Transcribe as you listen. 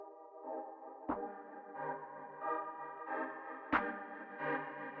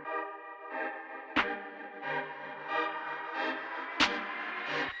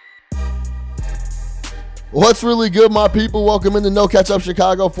What's really good, my people? Welcome into No Catch Up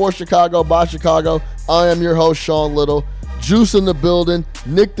Chicago, for Chicago, by Chicago. I am your host, Sean Little. Juice in the building.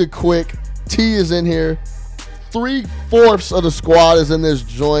 Nick the Quick. T is in here. 3/4 of the squad is in this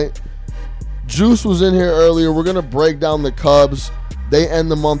joint. Juice was in here earlier. We're going to break down the Cubs. They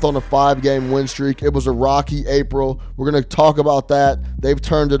end the month on a 5-game win streak. It was a rocky April. We're going to talk about that. They've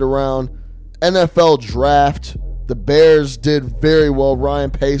turned it around. NFL draft. The Bears did very well.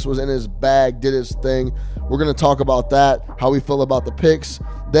 Ryan Pace was in his bag, did his thing. We're going to talk about that, how we feel about the picks.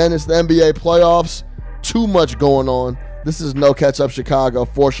 Then it's the NBA playoffs. Too much going on. This is No Catch Up Chicago,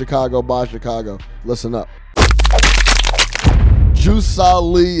 for Chicago, by Chicago. Listen up. Juice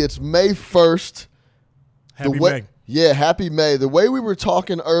Ali, it's May 1st. Happy May. Yeah, happy May. The way we were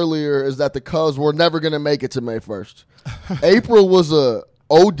talking earlier is that the Cubs were never going to make it to May 1st. April was a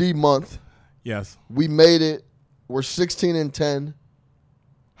OD month. Yes. We made it. We're 16-10.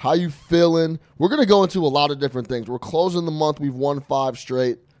 How you feeling? We're going to go into a lot of different things. We're closing the month. We've won 5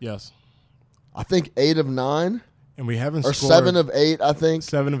 straight. Yes. I think 8 of 9. And we haven't or scored. 7 of 8, I think.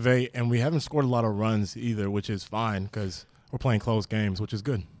 7 of 8. And we haven't scored a lot of runs either, which is fine because we're playing close games, which is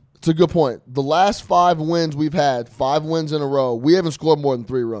good. It's a good point. The last 5 wins we've had, 5 wins in a row, we haven't scored more than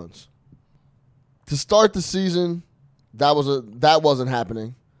 3 runs. To start the season, that wasn't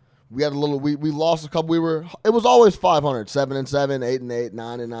happening. We had a little. We lost a couple. It was always 500, 7-7, 8-8,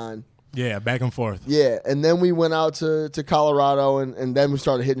 9-9. Yeah, back and forth. Yeah, and then we went out to Colorado, and then we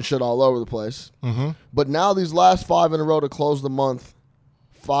started hitting shit all over the place. Mm-hmm. But now these last 5 in a row to close the month,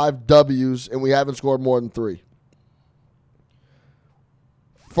 5 W's, and we haven't scored more than 3.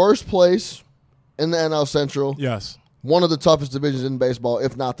 First place in the NL Central. Yes. One of the toughest divisions in baseball,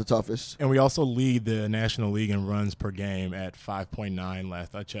 if not the toughest. And we also lead the National League in runs per game at 5.9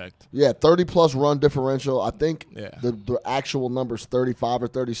 last I checked. Yeah, 30-plus run differential. I think Yeah. the actual number's 35 or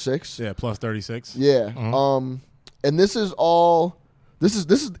 36. Yeah, plus 36. Yeah. Mm-hmm. And this is all – this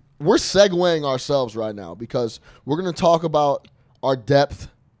is we're segueing ourselves right now because we're going to talk about our depth,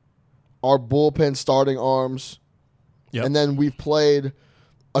 our bullpen starting arms, Yep. and then we've played –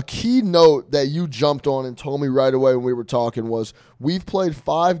 a key note that you jumped on and told me right away when we were talking was we've played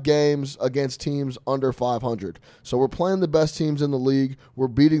 5 games against teams under 500. So we're playing the best teams in the league. We're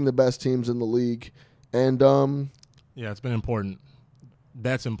beating the best teams in the league. And yeah, it's been important.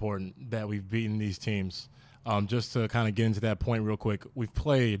 That's important that we've beaten these teams. Just to kind of get into that point real quick, we've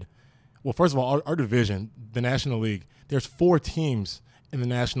played – well, first of all, our division, the National League, there's 4 teams in the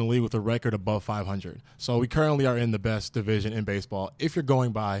National League with a record above 500. So we currently are in the best division in baseball if you're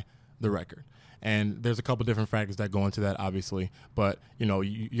going by the record. And there's a couple different factors that go into that, obviously. But,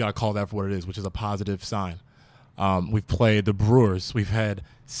 you got to call that for what it is, which is a positive sign. We've played the Brewers. We've had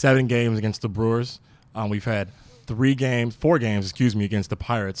 7 games against the Brewers. We've had 4 games, against the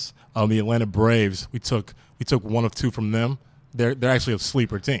Pirates. The Atlanta Braves, we took 1 of 2 from them. They're actually a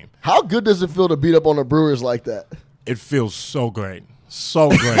sleeper team. how good does it feel to beat up on the Brewers like that? It feels so great. So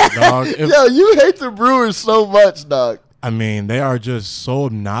great, dog. Yo, you hate the Brewers so much, dog. I mean, they are just so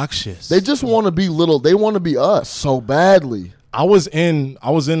obnoxious. They just want to be little. They want to be us so badly. I was in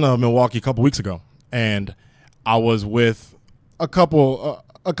Milwaukee a couple weeks ago, and I was with a couple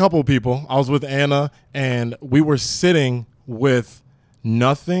of people. I was with Anna, and we were sitting with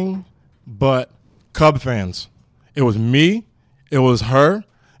nothing but Cub fans. It was me, it was her,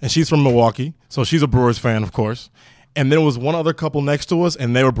 and she's from Milwaukee, so she's a Brewers fan, of course. And there was one other couple next to us,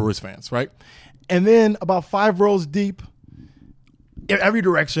 and they were Brewers fans, right? And then about 5 rows deep, in every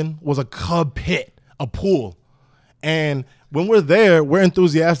direction was a Cub pit, a pool. And when we're there, we're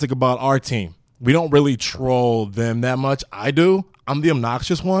enthusiastic about our team. We don't really troll them that much. I do. I'm the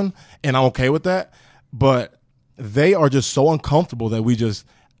obnoxious one, and I'm okay with that. But they are just so uncomfortable that we just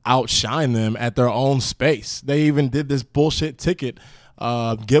outshine them at their own space. They even did this bullshit ticket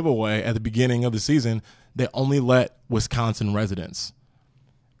giveaway at the beginning of the season. They only let Wisconsin residents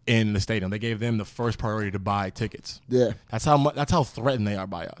in the stadium. They gave them the first priority to buy tickets. Yeah. That's how threatened they are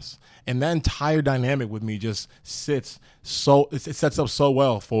by us. And that entire dynamic with me just it sets up so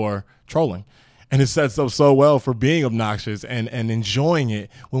well for trolling. And it sets up so well for being obnoxious and enjoying it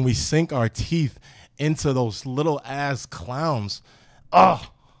when we sink our teeth into those little ass clowns. Ugh.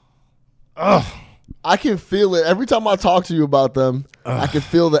 I can feel it. Every time I talk to you about them, I can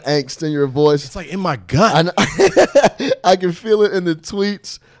feel the angst in your voice. It's like in my gut. I can feel it in the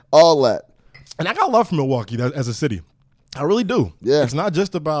tweets, all that. And I got love for Milwaukee as a city. I really do. Yeah. It's not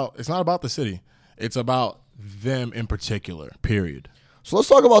about the city. It's about them in particular, period. So let's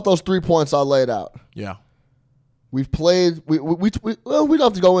talk about those 3 points I laid out. Yeah. We've played. We don't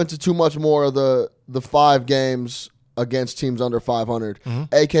have to go into too much more of the 5 games against teams under 500,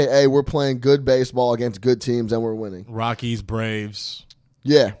 a.k.a. we're playing good baseball against good teams and we're winning. Rockies, Braves,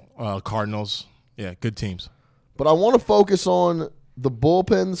 Yeah. Cardinals. Yeah, good teams. But I want to focus on the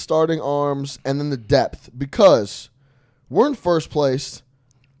bullpen, starting arms, and then the depth because we're in first place.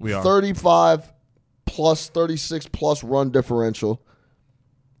 We are. 35 plus, 36 plus run differential.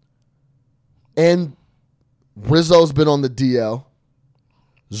 And Rizzo's been on the DL.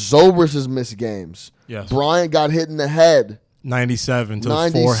 Zobrist has missed games. Yes. Bryant got hit in the head. 97 to the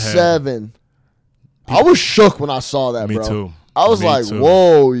forehead. 97. I was shook when I saw that, Me bro. too. I was Me like, too.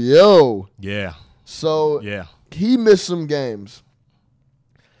 whoa, yo. Yeah. So Yeah. he missed some games.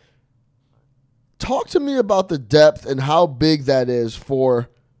 Talk to me about the depth and how big that is for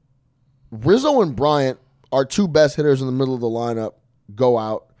Rizzo and Bryant, our two best hitters in the middle of the lineup, go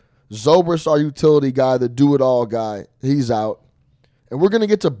out. Zobrist, our utility guy, the do-it-all guy, he's out. And we're going to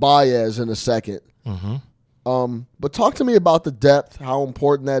get to Baez in a second. But talk to me about the depth, how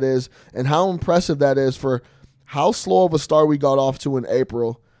important that is, and how impressive that is for how slow of a start we got off to in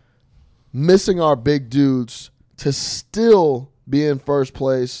April, missing our big dudes to still be in first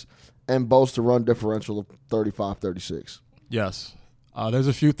place and boast a run differential of 35-36. Yes. There's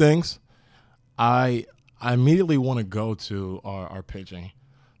a few things. I immediately want to go to our pitching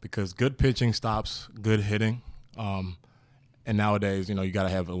because good pitching stops good hitting. And nowadays, you got to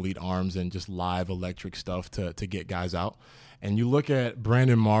have elite arms and just live electric stuff to get guys out. And you look at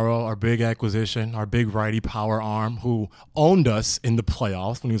Brandon Morrow, our big acquisition, our big righty power arm who owned us in the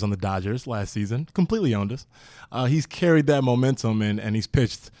playoffs when he was on the Dodgers last season, completely owned us. He's carried that momentum and he's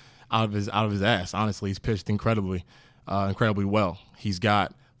pitched out of his ass. Honestly, he's pitched incredibly well. He's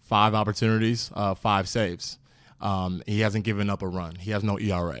got 5 opportunities, 5 saves. He hasn't given up a run. He has no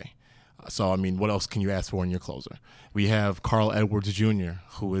ERA. So, I mean, what else can you ask for in your closer? We have Carl Edwards Jr.,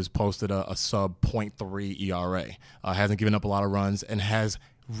 who has posted a sub .3 ERA, hasn't given up a lot of runs, and has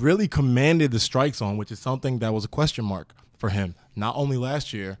really commanded the strike zone, which is something that was a question mark for him, not only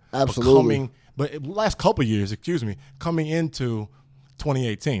last year, Absolutely. but last couple of years, coming into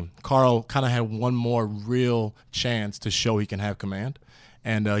 2018. Carl kind of had one more real chance to show he can have command,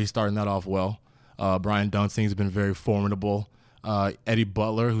 and he's starting that off well. Brian Dunsting's been very formidable. Eddie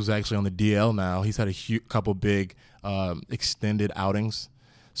Butler, who's actually on the DL now, he's had a couple big extended outings.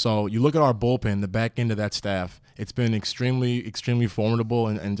 So you look at our bullpen, the back end of that staff, it's been extremely, extremely formidable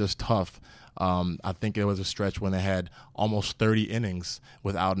and just tough. I think it was a stretch when they had almost 30 innings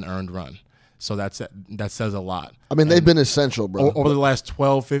without an earned run. So that says a lot. I mean, they've been essential, bro. Over the last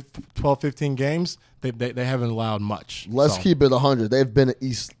 12, 15 games, they haven't allowed much. Let's keep it 100. They've been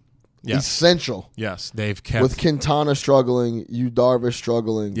essential. Yes, they've kept. With Quintana struggling, Darvish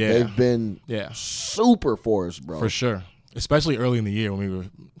struggling, they've been super for us, bro. For sure. Especially early in the year when we were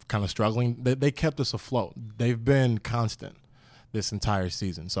kind of struggling. They kept us afloat. They've been constant this entire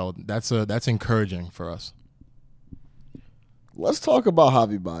season. So that's encouraging for us. Let's talk about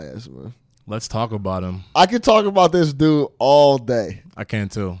Javi Baez, man. Let's talk about him. I could talk about this dude all day. I can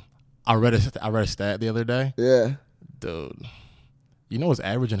too. I read a stat the other day. Yeah. Dude. You know his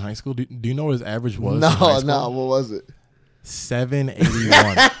average in high school? Do you know what his average was? No. What was it?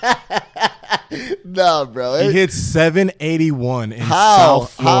 781. No, bro. He hit 781 in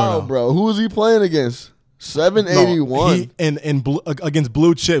South Florida. How, bro? Who was he playing against? 781. Against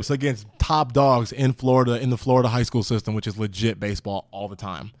blue chips, against top dogs in Florida, in the Florida high school system, which is legit baseball all the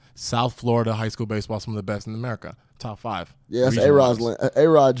time. South Florida high school baseball, some of the best in America. Top 5. Yeah, it's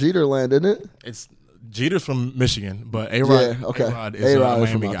A-Rod Jeter land, isn't it? It's Jeter's from Michigan, but A-Rod, A-Rod is a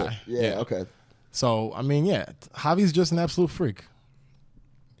Miami guy. Yeah, okay. So, I mean, Javi's just an absolute freak.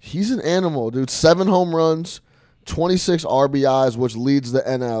 He's an animal, dude. 7 home runs, 26 RBIs, which leads the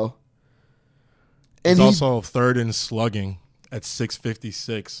NL. And he's also third in slugging at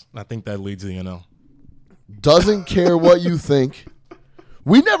 656. I think that leads the NL. Doesn't care what you think.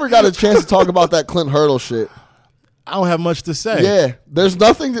 We never got a chance to talk about that Clint Hurdle shit. I don't have much to say. Yeah, there's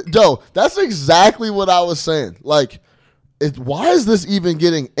nothing. Joe, that's exactly what I was saying. Like, why is this even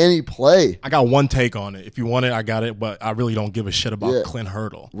getting any play? I got one take on it. If you want it, I got it, but I really don't give a shit about Clint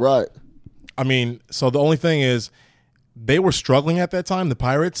Hurdle. Right. I mean, so the only thing is they were struggling at that time, the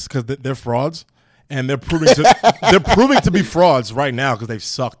Pirates, because they're frauds, and they're proving to be frauds right now because they've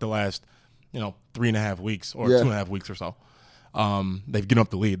sucked the last 3.5 weeks or 2.5 weeks or so. They've given up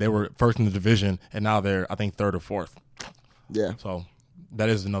the lead. They were first in the division, and now they're, I think, third or fourth. Yeah. So that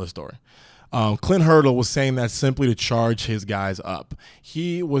is another story. Clint Hurdle was saying that simply to charge his guys up.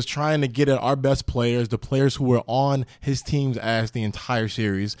 He was trying to get at our best players, the players who were on his team's ass the entire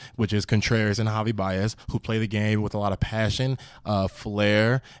series, which is Contreras and Javi Baez, who play the game with a lot of passion,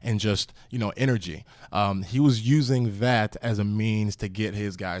 flair, and just, energy. He was using that as a means to get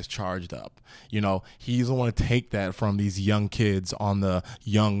his guys charged up. He doesn't want to take that from these young kids on the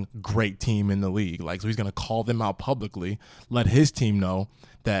young, great team in the league. So he's going to call them out publicly, let his team know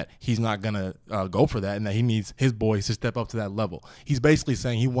that he's not going to go for that and that he needs his boys to step up to that level. He's basically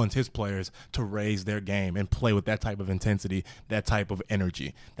saying he wants his players to raise their game and play with that type of intensity, that type of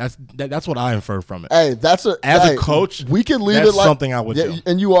energy. That's what I infer from it. Hey, as a coach, we can leave it like something I would do.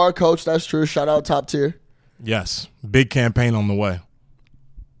 And you are a coach. That's true. Shout out Top Tier. Yes. Big campaign on the way.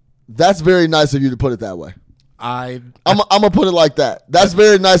 That's very nice of you to put it that way. I'm gonna put it like that. That's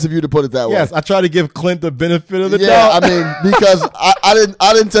very nice of you to put it that way. Yes, I try to give Clint the benefit of the doubt. Yeah, I mean, because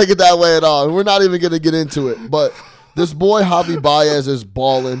I didn't take it that way at all. We're not even gonna get into it. But this boy Javi Baez is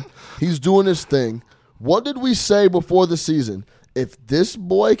balling. He's doing his thing. What did we say before the season? If this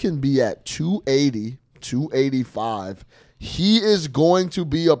boy can be at 280, 285, he is going to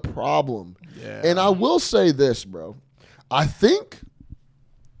be a problem. Yeah. And I will say this, bro. I think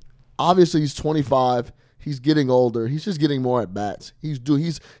obviously he's 25. He's getting older. He's just getting more at bats.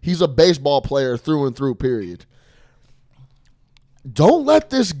 He's a baseball player through and through, period. Don't let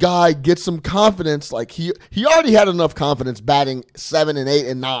this guy get some confidence. Like he already had enough confidence batting 7 and 8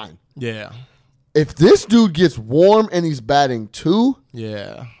 and 9. Yeah. If this dude gets warm and he's batting 2,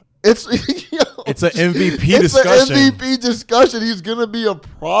 yeah. It's it's an MVP discussion. It's an MVP discussion. He's gonna be a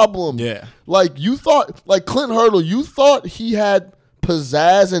problem. Yeah. Like you thought, like Clint Hurdle, you thought he had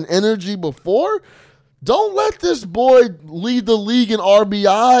pizzazz and energy before. Don't let this boy lead the league in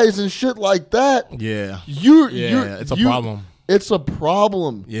RBIs and shit like that. Yeah. It's a problem. It's a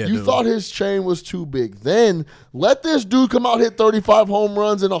problem. Yeah, you thought his chain was too big. Then let this dude come out, hit 35 home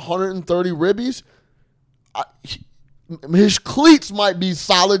runs and 130 ribbies. His cleats might be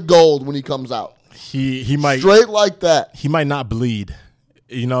solid gold when he comes out. He might straight like that. He might not bleed.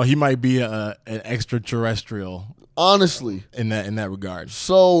 He might be an extraterrestrial. Honestly, in that regard.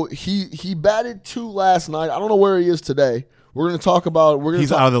 So he batted 2 last night. I don't know where he is today. We're going to talk about.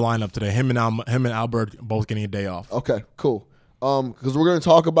 He's out of the lineup today. Him and Albert both getting a day off. Okay, cool. Because we're going to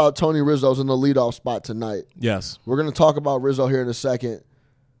talk about Tony Rizzo's in the leadoff spot tonight. Yes, we're going to talk about Rizzo here in a second.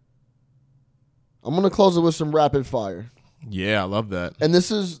 I'm going to close it with some rapid fire. Yeah, I love that. And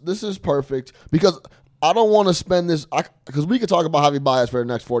this is perfect because I don't want to spend this because we could talk about Javi Baez for the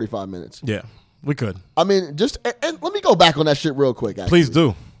next 45 minutes. Yeah. We could. I mean, and let me go back on that shit real quick. Actually. Please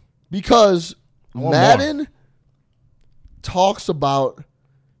do. Because Madden talks about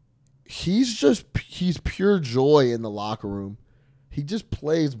he's pure joy in the locker room. He just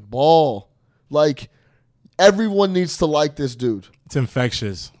plays ball. Like, everyone needs to like this dude. It's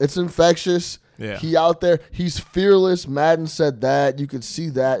infectious. Yeah. He out there. He's fearless. Madden said that. You could see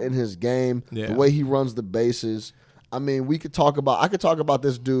that in his game. Yeah. The way he runs the bases. I mean, I could talk about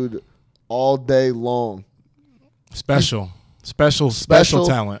this dude all day long. Special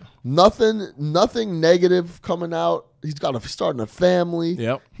talent. Nothing negative coming out. He's starting a family.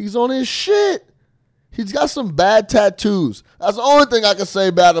 Yep. He's on his shit. He's got some bad tattoos. That's the only thing I can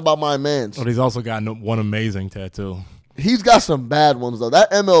say bad about my man. But he's also got one amazing tattoo. He's got some bad ones though.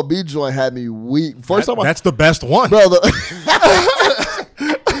 That MLB joint had me weak. That's the best one, bro.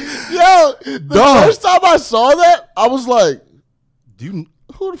 First time I saw that, I was like,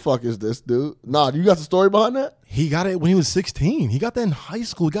 who the fuck is this dude? Nah, you got the story behind that? He got it when he was 16. He got that in high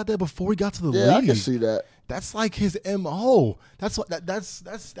school. He got that before he got to the league. Yeah, I can see that. That's like his MO. That's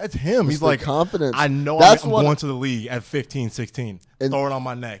him. He's like confidence. I know I'm going to the league at 15, 16. Throw it on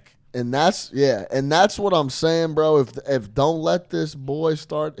my neck. And that's what I'm saying, bro. If don't let this boy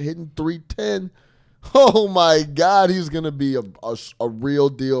start hitting 310, oh my God, he's gonna be a real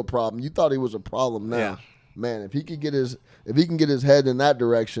deal problem. You thought he was a problem now. Yeah. Man, if he can get his head in that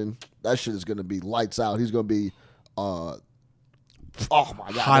direction, that shit is gonna be lights out. He's gonna be oh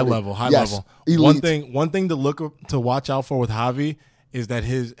my God, high level. Elite. One thing to watch out for with Javi is that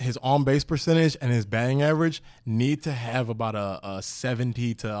his on base percentage and his batting average need to have about a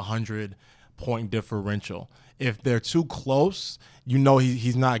 70 to 100 point differential. If they're too close,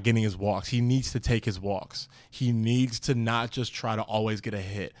 he's not getting his walks. He needs to take his walks. He needs to not just try to always get a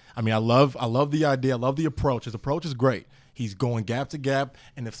hit. I mean, I love the idea. I love the approach. His approach is great. He's going gap to gap,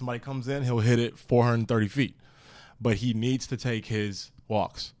 and if somebody comes in, he'll hit it 430 feet. But he needs to take his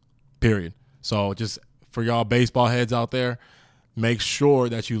walks, period. So just for y'all baseball heads out there, make sure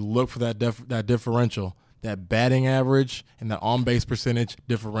that you look for that differential, that batting average and that on-base percentage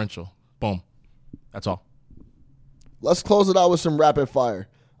differential. Boom. That's all. Let's close it out with some rapid fire.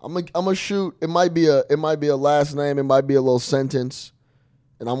 I'm gonna shoot. It might be a last name. It might be a little sentence,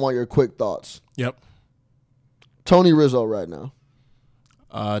 and I want your quick thoughts. Yep. Tony Rizzo right now.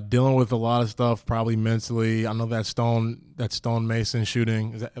 Dealing with a lot of stuff, probably mentally. I know that Stone Mason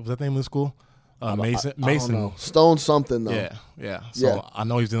shooting. Was that the name of the school? Mason. I don't know. Stone something though. Yeah. So I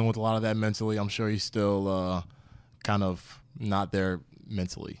know he's dealing with a lot of that mentally. I'm sure he's still kind of not there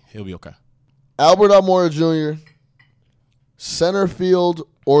mentally. He'll be okay. Albert Almora Jr. Center field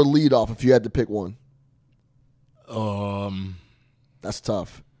or leadoff if you had to pick one. That's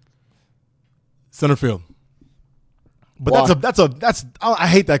tough. Center field. But Why? that's I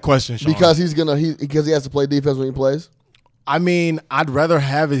hate that question, Sean. Because he has to play defense when he plays. I mean, I'd rather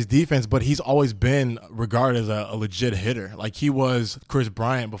have his defense, but he's always been regarded as a legit hitter. Like he was Chris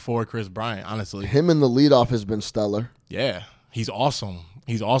Bryant before Chris Bryant, honestly. Him in the leadoff has been stellar. Yeah, he's awesome.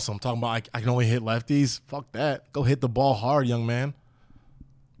 He's awesome. Talking about I can only hit lefties. Fuck that. Go hit the ball hard, young man.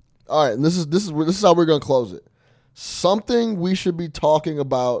 All right, and this is how we're gonna close it. Something we should be talking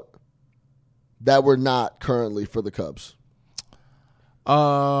about that we're not currently for the Cubs.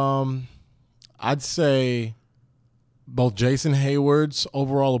 I'd say both Jason Hayward's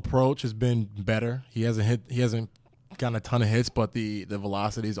overall approach has been better. He hasn't gotten a ton of hits, but the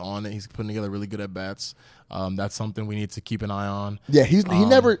velocity's on it. He's putting together really good at bats. That's something we need to keep an eye on. Yeah, he's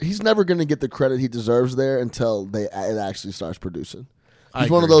never going to get the credit he deserves there until it actually starts producing. He's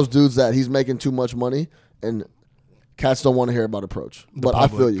one of those dudes that he's making too much money and cats don't want to hear about approach. But I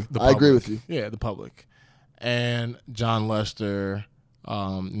feel you. I agree with you. Yeah, the public. And John Lester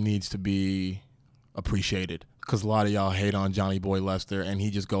needs to be appreciated because a lot of y'all hate on Johnny Boy Lester, and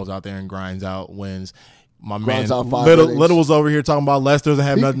he just goes out there and grinds out wins. My man Little was over here talking about Lester doesn't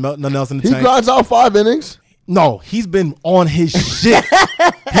have nothing else in the tank. He grinds out 5 innings. No, he's been on his shit.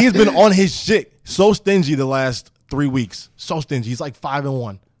 He's been on his shit. So stingy the last 3 weeks. So stingy. He's like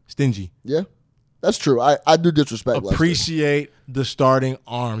 5-1. Stingy. Yeah, that's true. I do disrespect Appreciate the starting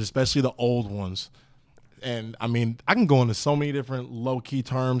arms, especially the old ones. And, I mean, I can go into so many different low-key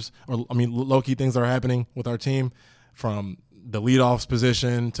terms, low-key things that are happening with our team, from the leadoff's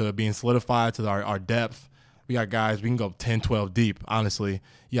position to being solidified to our depth. We got guys, we can go 10, 12 deep, honestly.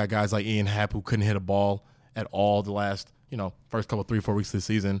 You got guys like Ian Happ who couldn't hit a ball at all the last, first couple 3-4 weeks of the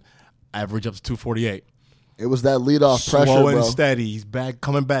season, average up to 248. It was that leadoff pressure, slow and bro. steady. He's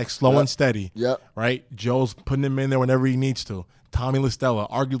coming back slow and steady. Yep. Right? Joe's putting him in there whenever he needs to. Tommy LaStella,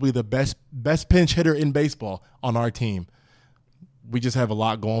 arguably the best pinch hitter in baseball on our team. We just have a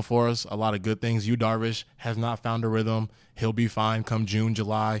lot going for us, a lot of good things. Yu Darvish has not found a rhythm. He'll be fine come June,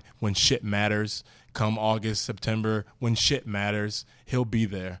 July, when shit matters. Come August, September, when shit matters, he'll be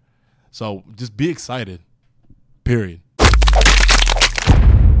there. So just be excited, period.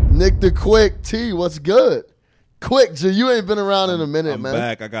 Nick the Quick, T, what's good? Quick, G, you ain't been around in a minute, man. I'm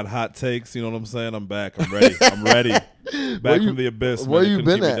back. I got hot takes. You know what I'm saying? I'm back. I'm ready. I'm ready. Back from the abyss. Where man. you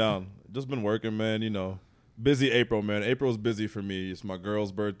been at? Down. Just been working, man. Busy April, man. April's busy for me. It's my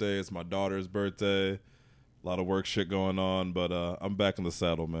girl's birthday. It's my daughter's birthday. A lot of work shit going on, but I'm back in the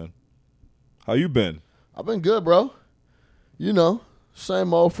saddle, man. How you been? I've been good, bro.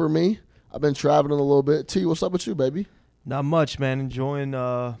 Same old for me. I've been traveling a little bit. T, what's up with you, baby? Not much, man. Enjoying,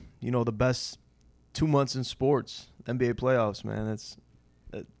 the best 2 months in sports, NBA playoffs, man.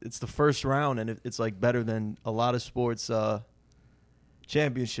 It's the first round, and it's like better than a lot of sports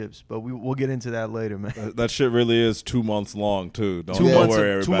championships. But we'll get into that later, man. That shit really is 2 months long, too. Don't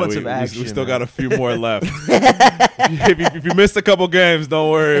worry, everybody. 2 months of action. We still got a few more left. if you missed a couple games,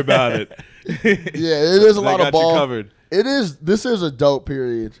 don't worry about it. Yeah, it is a lot of ball. You covered. This is a dope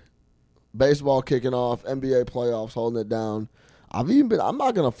period. Baseball kicking off, NBA playoffs holding it down. I'm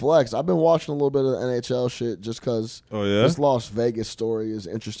not going to flex. I've been watching a little bit of the NHL shit just because this Las Vegas story is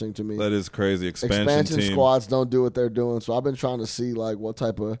interesting to me. That is crazy. Expansion team. Squads don't do what they're doing. So I've been trying to see like what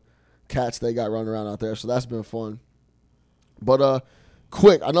type of cats they got running around out there. So that's been fun. But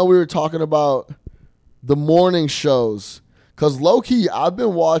quick, I know we were talking about the morning shows. Because low-key, I've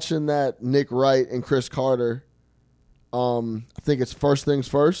been watching that Nick Wright and Chris Carter. I think it's First Things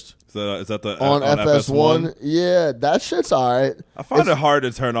First. Is that the on FS1? Yeah, that shit's all right. I find it hard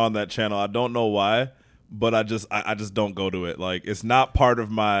to turn on that channel. I don't know why, but I just don't go to it. Like, it's not part of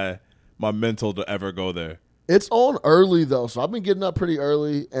my mental to ever go there. It's on early though, so I've been getting up pretty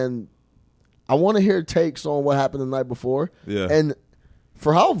early, and I want to hear takes on what happened the night before. Yeah, and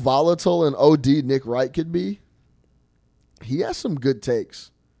for how volatile and OD Nick Wright could be, he has some good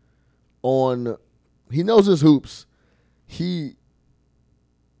takes on. He knows his hoops.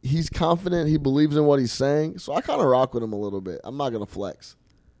 He's confident. He believes in what he's saying. So I kind of rock with him a little bit. I'm not going to flex.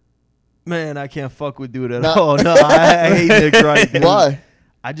 Man, I can't fuck with dude at all. No, I hate Nick Wright. Dude. Why?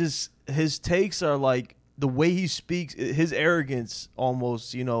 His takes are like the way he speaks, his arrogance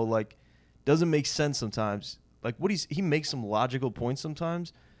almost, like doesn't make sense sometimes. Like he makes some logical points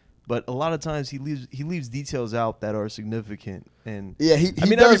sometimes, but a lot of times he leaves details out that are significant. And Yeah,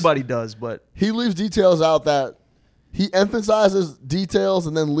 everybody does, but he leaves details out that he emphasizes details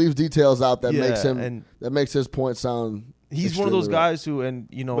and then leaves details out that makes his point sound. He's one of those extremely right. guys who, and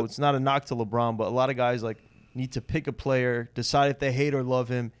it's not a knock to LeBron, but a lot of guys like need to pick a player, decide if they hate or love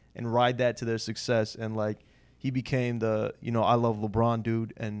him, and ride that to their success. And like he became the I love LeBron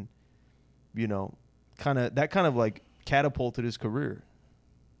dude, and kind of like catapulted his career.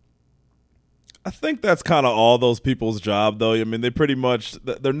 I think that's kind of all those people's job, though. I mean,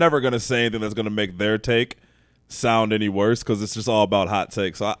 they're never going to say anything that's going to make their take sound any worse because it's just all about hot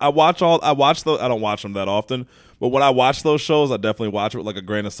takes. So I don't watch them that often, but when I watch those shows, I definitely watch it with like a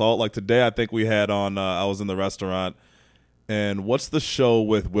grain of salt. Like today, I think we had on. I was in the restaurant, and what's the show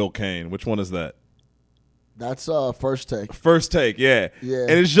with Will Kane? Which one is that? That's First Take. First Take, yeah. Yeah.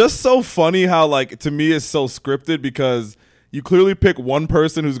 And it's just so funny how like to me it's so scripted because you clearly pick one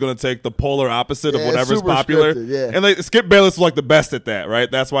person who's going to take the polar opposite of Yeah, whatever's super popular. scripted, yeah. And Skip Bayless was like the best at that, right?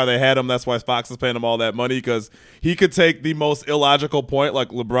 That's why they had him. That's why Fox is paying him all that money because he could take the most illogical point, like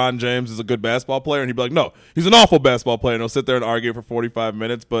LeBron James is a good basketball player, and he'd be like, no, he's an awful basketball player. And he'll sit there and argue for 45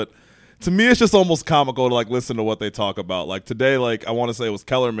 minutes. But to me, it's just almost comical to like listen to what they talk about. Like today, like I want to say it was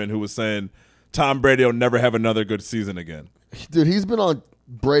Kellerman who was saying Tom Brady will never have another good season again. Dude, he's been on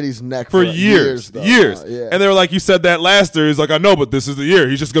Brady's neck For years. years. Yeah. And they were like, you said that last year. He's like, I know, but this is the year.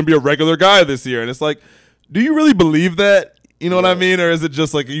 He's just going to be a regular guy this year. And it's like, do you really believe that? You know what I mean? Or is it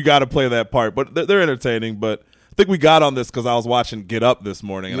just like you got to play that part? But they're entertaining. But I think we got on this because I was watching Get Up this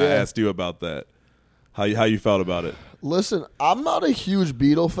morning, and I asked you about that. How you felt about it? Listen, I'm not a huge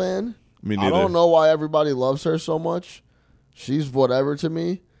Beatle fan. Me I neither. don't know why everybody loves her so much. She's whatever to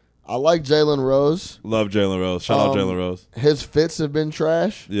me. I like Jalen Rose. Love Jalen Rose. Shout out Jalen Rose. His fits have been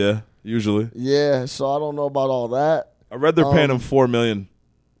trash. Yeah, usually. Yeah, so I don't know about all that. I read they're paying him $4 million.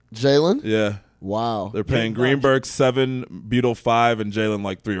 Jalen? Yeah. Wow. They're paying Greenberg 7, Beetle 5, and Jalen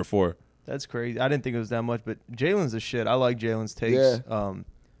like 3 or 4. That's crazy. I didn't think it was that much, but Jalen's the shit. I like Jalen's takes. Yeah.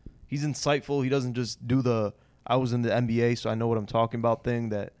 He's insightful. He doesn't just do the I was in the NBA, so I know what I'm talking about thing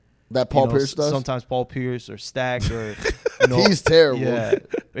that Paul Pierce does? Sometimes Paul Pierce or Stack or He's terrible. Yeah,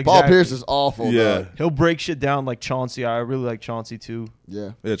 exactly. Paul Pierce is awful. Yeah. Dog. He'll break shit down like Chauncey. I really like Chauncey too.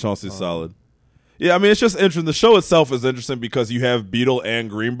 Yeah. Yeah, Chauncey's solid. Yeah, I mean, it's just interesting. The show itself is interesting because you have Beetle and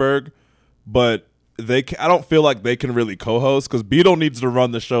Greenberg, but I don't feel like they can really co-host because Beetle needs to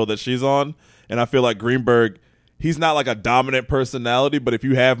run the show that she's on, and I feel like Greenberg, he's not like a dominant personality, but if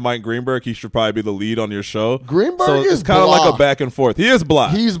you have Mike Greenberg, he should probably be the lead on your show. Greenberg so is it's kind of blah. like a back and forth. He is blah.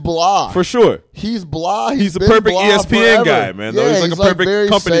 He's blah. For sure. He's blah. He's a been perfect blah ESPN forever. guy, man. Yeah, He's like a perfect very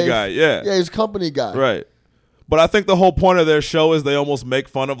company safe. guy. Yeah. Yeah, he's a company guy. Right. But I think the whole point of their show is they almost make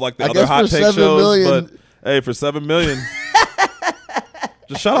fun of like the I other guess hot for take $7 shows. million. But hey, for $7 million,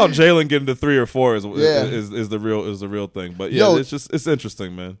 just shout out Jalen getting to 3 or 4 is the real thing. But yeah, Yo, it's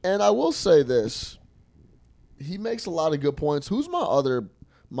interesting, man. And I will say this. He makes a lot of good points. Who's my other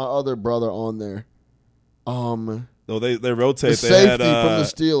brother on there? No, they rotate. The They safety had, from the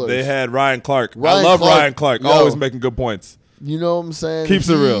Steelers. They had Ryan Clark. I Ryan love Clark. Ryan Clark. Yo. Always making good points. You know what I'm saying? Keeps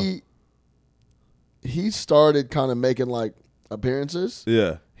it real. He started kind of making like appearances.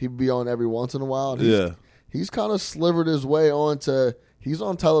 Yeah. He'd be on every once in a while. He's kind of slivered his way onto. He's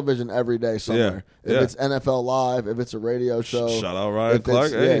on television every day somewhere. Yeah. If it's NFL Live, if it's a radio show. Shout out Ryan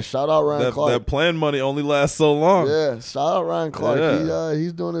Clark. Hey, shout out Ryan Clark. That plan money only lasts so long. Yeah, shout out Ryan Clark. Yeah.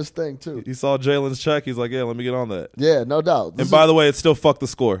 He's doing his thing too. He saw Jalen's check. He's like, yeah, let me get on that. Yeah, no doubt. And by the way, it's still fuck the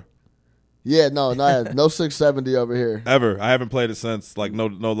score. Yeah, no 670 over here. Ever. I haven't played it since. Like, no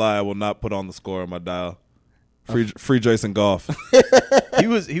lie, I will not put on the score on my dial. Free Jason Goff. Who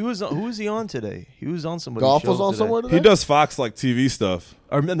was he on today? He was on somebody's Goff show was on today. somewhere today. He does Fox like TV stuff.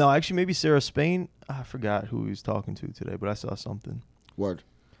 Or no, actually maybe Sarah Spain. I forgot who he was talking to today, but I saw something. Word.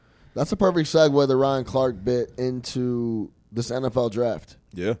 That's a perfect segue, the Ryan Clark bit, into this NFL draft.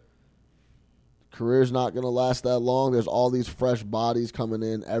 Yeah. Career's not going to last that long. There's all these fresh bodies coming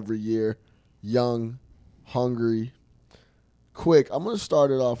in every year. Young, hungry. Quick, I'm going to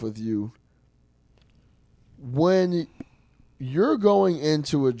start it off with you. When you're going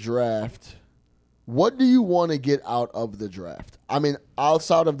into a draft, what do you want to get out of the draft? I mean,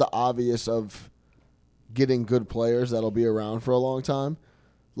 outside of the obvious of getting good players that'll be around for a long time,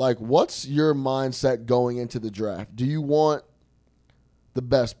 like, what's your mindset going into the draft? Do you want the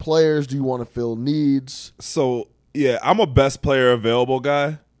best players? Do you want to fill needs? So, yeah, I'm a best player available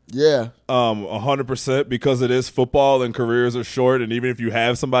guy. Yeah. 100%, because it is football and careers are short, and even if you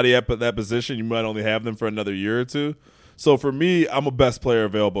have somebody at that position, you might only have them for another year or two. So for me, I'm a best player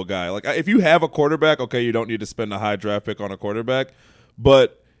available guy. Like, if you have a quarterback, okay, you don't need to spend a high draft pick on a quarterback,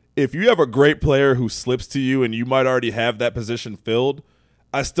 but if you have a great player who slips to you and you might already have that position filled,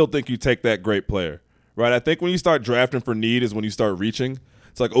 I still think you take that great player, right? I think when you start drafting for need is when you start reaching.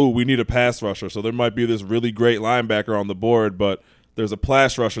 It's like, oh, we need a pass rusher, so there might be this really great linebacker on the board, but there's a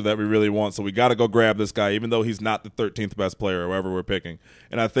pass rusher that we really want, so we got to go grab this guy, even though he's not the 13th best player or whoever we're picking.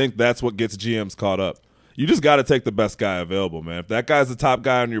 And I think that's what gets GMs caught up. You just got to take the best guy available, man. If that guy's the top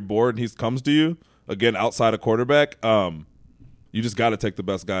guy on your board and he comes to you, again, outside of quarterback, you just got to take the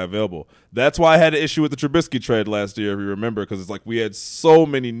best guy available. That's why I had an issue with the Trubisky trade last year, if you remember, because it's like we had so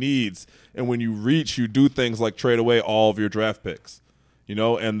many needs, and when you reach, you do things like trade away all of your draft picks, you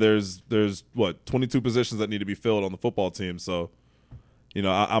know, and there's 22 positions that need to be filled on the football team. So, you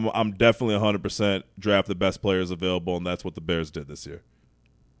know, I'm definitely 100% draft the best players available, and that's what the Bears did this year.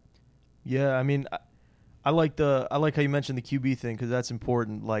 Yeah, I mean, I like how you mentioned the QB thing, because that's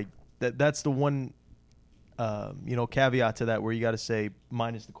important. Like that's the one caveat to that, where you got to say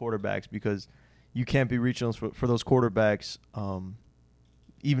minus the quarterbacks, because you can't be reaching for those quarterbacks,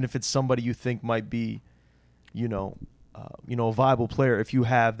 even if it's somebody you think might be, a viable player if you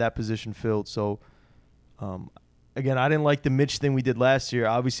have that position filled. So, again, I didn't like the Mitch thing we did last year.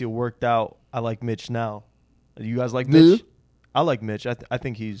 Obviously, it worked out. I like Mitch now. Do you guys like Mitch? I like Mitch. I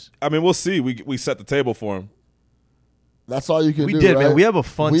think he's. I mean, we'll see. We set the table for him. That's all you can do. We did, right? man. We have a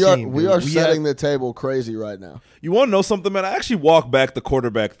fun team. We are setting the table crazy right now. You want to know something, man? I actually walk back the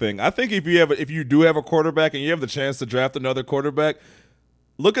quarterback thing. I think if you do have a quarterback and you have the chance to draft another quarterback,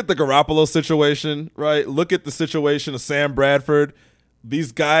 look at the Garoppolo situation, right? Look at the situation of Sam Bradford.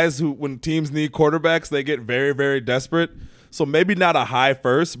 These guys who, when teams need quarterbacks, they get very, very desperate. So maybe not a high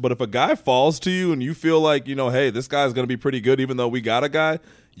first, but if a guy falls to you and you feel like, hey, this guy's going to be pretty good even though we got a guy,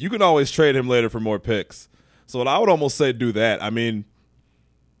 you can always trade him later for more picks. So what I would almost say, do that. I mean,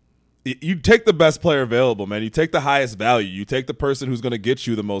 you take the best player available, man. You take the highest value. You take the person who's going to get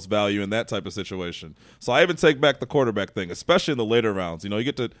you the most value in that type of situation. So I even take back the quarterback thing, especially in the later rounds. You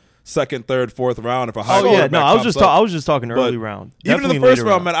get to second, third, fourth round if a high quarterback I was just talking early round. Even in the first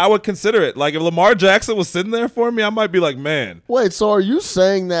round, man, I would consider it. Like if Lamar Jackson was sitting there for me, I might be like, man. Wait, so are you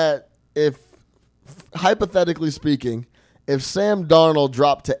saying that if, hypothetically speaking, if Sam Darnold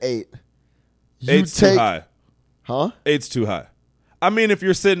dropped to 8, Eight's too high. Huh? 8's too high. I mean, if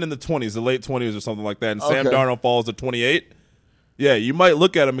you're sitting in the 20s, the late 20s or something like that, and Sam Darnold falls to 28, yeah, you might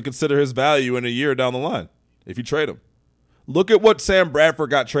look at him and consider his value in a year down the line if you trade him. Look at what Sam Bradford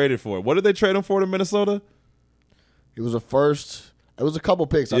got traded for. What did they trade him for to Minnesota? It was a first. It was a couple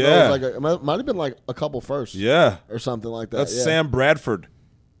picks. I know it might have been like a couple firsts. Yeah. Or something like that. That's Sam Bradford.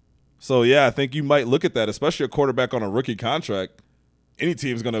 So, yeah, I think you might look at that, especially a quarterback on a rookie contract. Any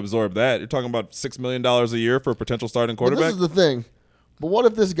team's going to absorb that. You're talking about $6 million a year for a potential starting quarterback. But this is the thing. But what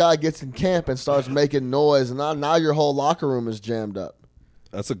if this guy gets in camp and starts making noise, and now your whole locker room is jammed up?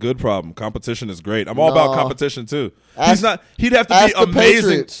 That's a good problem. Competition is great. I'm all about competition too. He'd have to be amazing.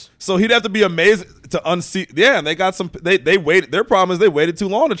 Patriots. So he'd have to be amazing to unseat. Yeah, and they got some. They waited. Their problem is they waited too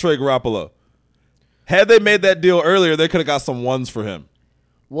long to trade Garoppolo. Had they made that deal earlier, they could have got some ones for him.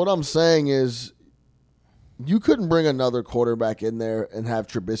 What I'm saying is, you couldn't bring another quarterback in there and have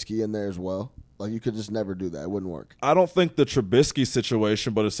Trubisky in there as well. Like, you could just never do that. It wouldn't work. I don't think the Trubisky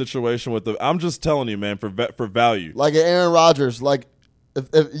situation, but a situation with I'm just telling you, man, for value. Like an Aaron Rodgers, like.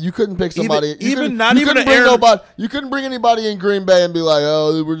 If you couldn't pick somebody, you couldn't bring anybody in Green Bay and be like,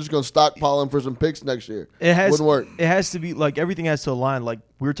 oh, we're just going to stockpile him for some picks next year. Wouldn't work. It has to be like everything has to align. Like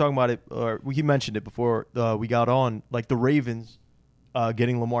we were talking about it, or he mentioned it before we got on. Like the Ravens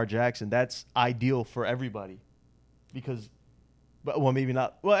getting Lamar Jackson, that's ideal for everybody because, maybe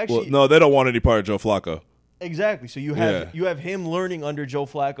not. Well, actually, no, they don't want any part of Joe Flacco. Exactly. So you have him learning under Joe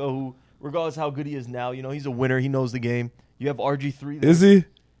Flacco, who, regardless of how good he is now, he's a winner. He knows the game. You have RG3 there. Is he?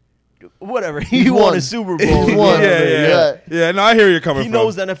 Whatever. He won a Super Bowl. He won. Yeah, no, I hear you're coming from. He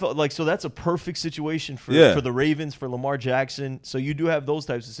knows the NFL. So that's a perfect situation for the Ravens, for Lamar Jackson. So you do have those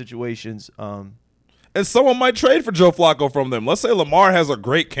types of situations. And someone might trade for Joe Flacco from them. Let's say Lamar has a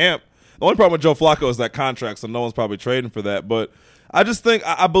great camp. The only problem with Joe Flacco is that contract, so no one's probably trading for that. But I just think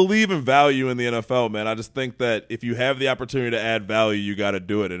I believe in value in the NFL, man. I just think that if you have the opportunity to add value, you got to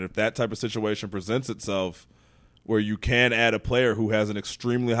do it. And if that type of situation presents itself, where you can add a player who has an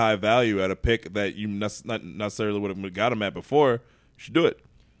extremely high value at a pick that you not necessarily would have got him at before, you should do it.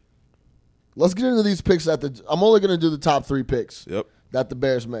 Let's get into these picks. I'm only going to do the top 3 picks that the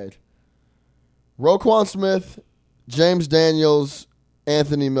Bears made. Roquan Smith, James Daniels,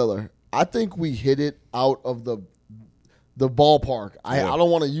 Anthony Miller. I think we hit it out of the ballpark. I don't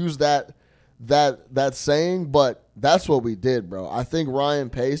want to use that saying, but that's what we did, bro. I think Ryan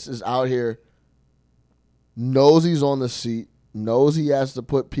Pace is out here, knows he's on the seat, knows he has to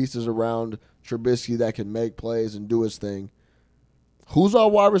put pieces around Trubisky that can make plays and do his thing. Who's our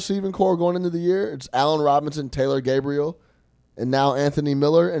wide receiving core going into the year? It's Allen Robinson, Taylor Gabriel, and now Anthony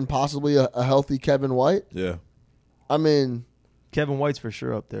Miller, and possibly a healthy Kevin White. Yeah. I mean, Kevin White's for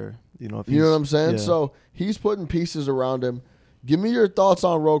sure up there. You know what I'm saying? Yeah. So he's putting pieces around him. Give me your thoughts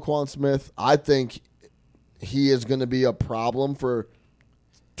on Roquan Smith. I think he is going to be a problem for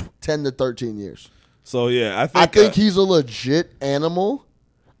 10 to 13 years. So, yeah, I think he's a legit animal.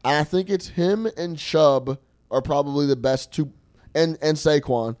 I think it's him and Chubb are probably the best two, and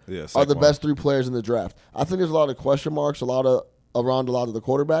Saquon, are the best 3 players in the draft. I think there's a lot of question marks, around a lot of the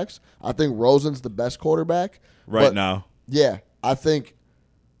quarterbacks. I think Rosen's the best quarterback right now. Yeah, I think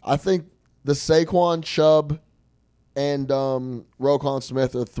the Saquon, Chubb, and Roquan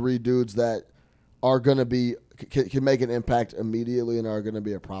Smith are 3 dudes that are going to can make an impact immediately and are going to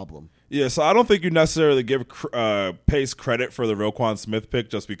be a problem. Yeah, so I don't think you necessarily give Pace credit for the Roquan Smith pick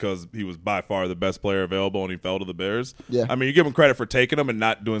just because he was by far the best player available and he fell to the Bears. Yeah. I mean, you give him credit for taking him and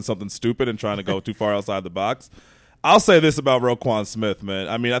not doing something stupid and trying to go too far outside the box. I'll say this about Roquan Smith, man.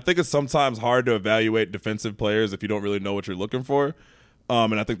 I mean, I think it's sometimes hard to evaluate defensive players if you don't really know what you're looking for.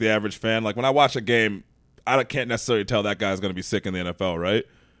 And I think the average fan, like when I watch a game, I can't necessarily tell that guy's going to be sick in the NFL, right?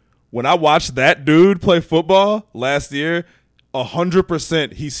 When I watched that dude play football last year,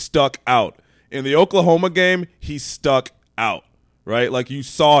 100% he stuck out. In the Oklahoma game, he stuck out, right? Like you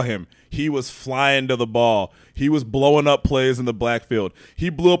saw him. He was flying to the ball. He was blowing up plays in the backfield. He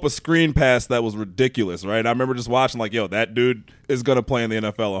blew up a screen pass that was ridiculous, right? I remember just watching like, yo, that dude is going to play in the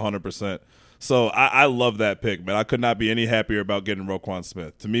NFL 100%. So I love that pick, man. I could not be any happier about getting Roquan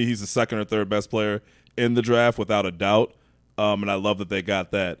Smith. To me, he's the second or third best player in the draft without a doubt, and I love that they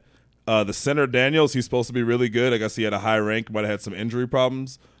got that. The center, Daniels, he's supposed to be really good. I guess he had a high rank, might have had some injury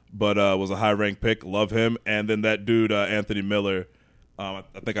problems, but was a high-rank pick. Love him. And then that dude, Anthony Miller, I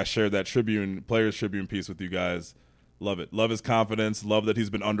think I shared that Players Tribune piece with you guys. Love it. Love his confidence. Love that he's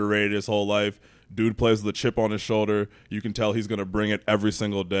been underrated his whole life. Dude plays with a chip on his shoulder. You can tell he's going to bring it every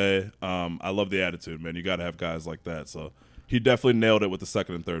single day. I love the attitude, man. You got to have guys like that. So he definitely nailed it with the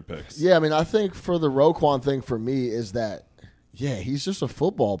second and third picks. Yeah, I mean, I think for the Roquan thing for me is that, yeah, he's just a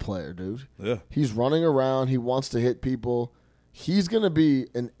football player, dude. Yeah. He's running around. He wants to hit people. He's going to be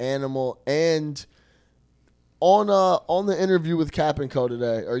an animal. And on the interview with Cap and Co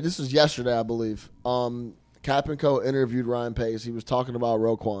today, or this was yesterday, I believe, Cap and Co interviewed Ryan Pace. He was talking about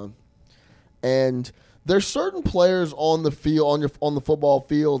Roquan. And there's certain players on the field, on the football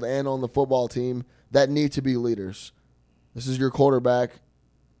field and on the football team that need to be leaders. This is your quarterback,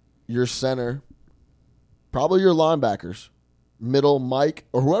 your center, probably your linebackers, middle, Mike,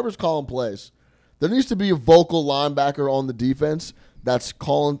 or whoever's calling plays. There needs to be a vocal linebacker on the defense that's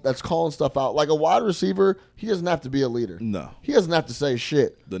calling stuff out. Like a wide receiver, he doesn't have to be a leader. No. He doesn't have to say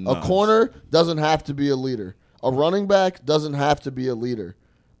shit. The A nines. corner doesn't have to be a leader. A running back doesn't have to be a leader.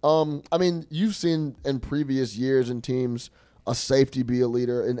 I mean, you've seen in previous years in teams a safety be a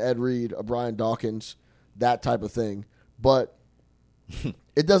leader, in Ed Reed, a Brian Dawkins, that type of thing. But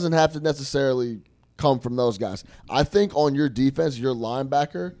it doesn't have to necessarily come from those guys. I think on your defense, your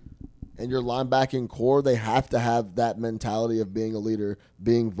linebacker and your linebacking core, they have to have that mentality of being a leader,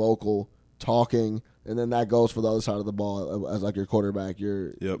 being vocal, talking, and then that goes for the other side of the ball as like your quarterback,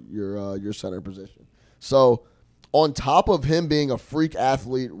 your center position. So on top of him being a freak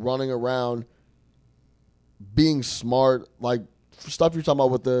athlete, running around, being smart, like stuff you're talking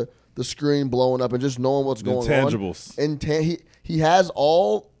about with the screen blowing up and just knowing what's going Intangibles. on. He has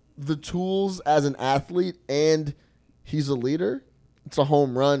all the tools as an athlete, and he's a leader. It's a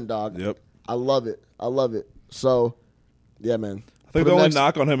home run, dog. Yep. I love it. So, yeah, man. I think the only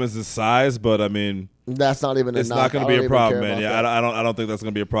knock on him is his size, but I mean, that's not even a it's knock. not going to be a problem, man. Yeah, I don't think that's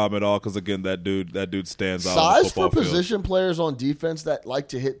going to be a problem at all. Because again, that dude stands out. Size on the for football field. position players on defense that like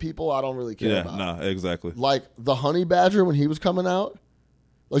to hit people, I don't really care about. Yeah, no, exactly. Like the Honey Badger when he was coming out.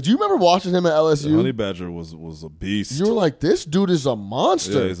 Like, do you remember watching him at LSU? The Honey Badger was a beast. You were like, this dude is a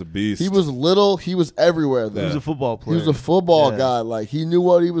monster. Yeah, he's a beast. He was little. He was everywhere, though. He was a football player. He was a football guy. Like, he knew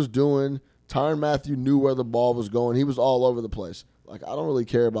what he was doing. Tyrann Mathieu knew where the ball was going. He was all over the place. Like, I don't really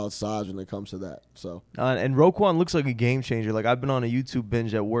care about size when it comes to that. So And Roquan looks like a game changer. Like, I've been on a YouTube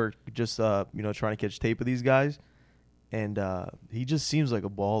binge at work just trying to catch tape of these guys, and he just seems like a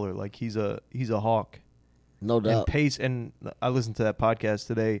baller. Like, he's a hawk. no And doubt. Pace, and I listened to that podcast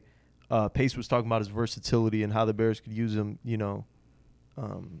today. Pace was talking about his versatility and how the Bears could use him,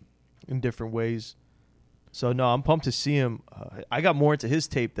 in different ways. So no, I'm pumped to see him. I got more into his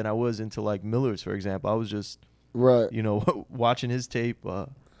tape than I was into like Miller's, for example. I was just Right. watching his tape.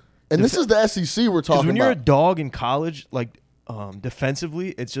 And this is the SEC we're talking When you're a about. dog in college, like defensively,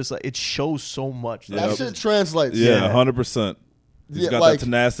 it's just like it shows so much. Yeah. That Yep. shit translates. Yeah, 100%. He's Yeah, got like- that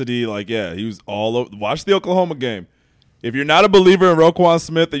tenacity. Like, yeah, he was all over. Watch the Oklahoma game. If you're not a believer in Roquan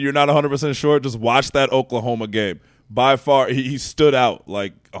Smith and you're not 100% sure, just watch that Oklahoma game. By far, he stood out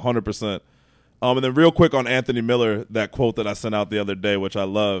like 100%. And then real quick on Anthony Miller, that quote that I sent out the other day, which I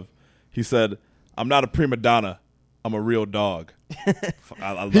love. He said, "I'm not a prima donna. I'm a real dog."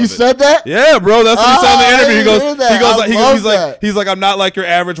 I love He it. said that? Yeah, bro, that's what he said in the I interview. He didn't goes, hear that. he goes, I he love goes, like, that. he's like, "I'm not like your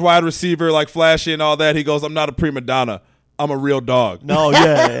average wide receiver, like flashy and all that." He goes, "I'm not a prima donna. I'm a real dog." No,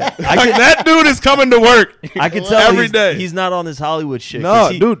 yeah. Like, that dude is coming to work. I can tell every he's, day. he's not on this Hollywood shit. No,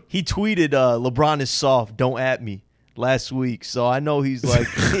 'Cause dude. He tweeted, "LeBron is soft. Don't at me." Last week, so I know he's like,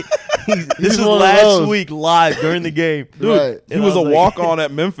 this is one of last those. week live during the game. Dude, Right. he And was I a was like- walk-on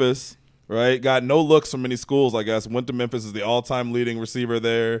at Memphis, right? Got no looks from many schools, I guess. Went to Memphis as the all-time leading receiver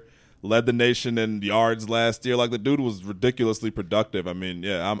there. Led the nation in yards last year. Like, the dude was ridiculously productive. I mean,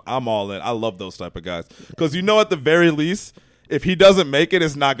 yeah, I'm all in. I love those type of guys. Because at the very least, if he doesn't make it,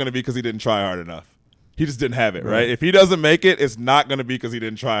 it's not going to be because he didn't try hard enough. He just didn't have it, right? If he doesn't make it, it's not going to be because he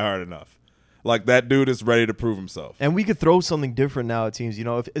didn't try hard enough. Like, that dude is ready to prove himself. And we could throw something different now at teams.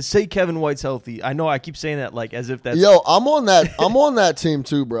 If say Kevin White's healthy, I know I keep saying that like as if that's Yo, I'm on that. I'm on that team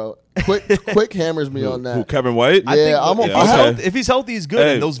too, bro. Quick hammers me on Who, that. Kevin White? I think- I'm if, on- he's okay. healthy, if he's healthy, he's good.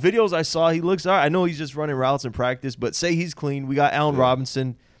 Hey. And those videos I saw, he looks all right. I know he's just running routes in practice, but say he's clean. We got Allen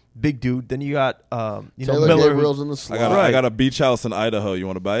Robinson, big dude. Then you got Taylor Miller. who's- Gabriel's in the slot. I got a beach house in Idaho. You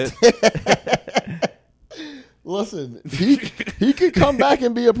want to buy it? Listen, he could come back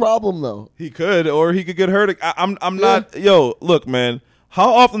and be a problem though. He could, or he could get hurt. I'm not. Yo, look, man. How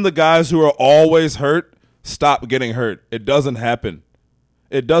often the guys who are always hurt stop getting hurt? It doesn't happen.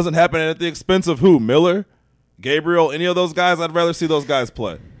 It doesn't happen at the expense of who? Miller, Gabriel, any of those guys? I'd rather see those guys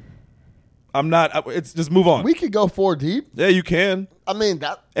play. I'm not. It's just move on. We could go 4 deep. Yeah, you can, I mean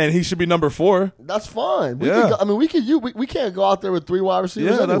and he should be number 4. that's fine. We Yeah. could go, I mean we can't go out there with 3 wide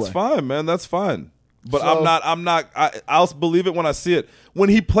receivers. Yeah, anyway. that's fine, man. That's fine. But So- I'm not. I'll believe it when I see it. When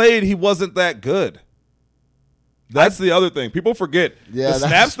he played, he wasn't that good. That's the other thing. People forget. Yeah, the that's-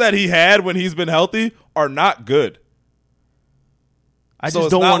 snaps that he had when he's been healthy are not good. I So just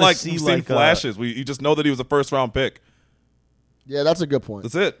it's don't not want to like see we've seen like flashes. You just know that he was a first round pick. Yeah, that's a good point.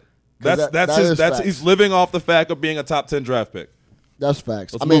 That's it. 'Cause That's that is that's facts. he's living off the fact of being a top 10 draft pick. That's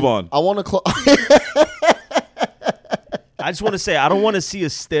facts. Let's I mean, move on. I want to close. I just want to say I don't want to see a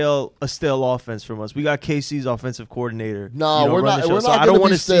stale offense from us. We got KC's offensive coordinator. No, we're run not- the show. we're So not I don't gonna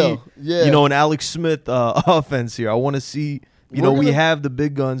want be to stale. see Yeah. an Alex Smith offense here. I want to see we gonna- have the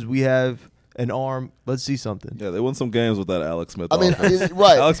big guns. We have an arm. Let's see something. Yeah, they won some games with that Alex Smith. I mean, offense.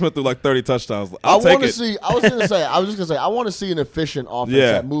 right. Alex Smith threw like 30 touchdowns. I I'll take want to it. see. I was just gonna say. I want to see an efficient offense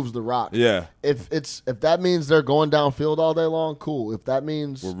Yeah. that moves the rock. Yeah, If that means they're going downfield all day long, cool. If that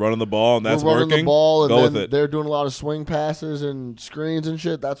means we're running the ball and that's we're running working. the ball and go then with it. they're doing a lot of swing passes and screens and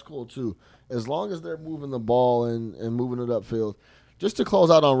shit, that's cool too. As long as they're moving the ball and moving it upfield. Just to close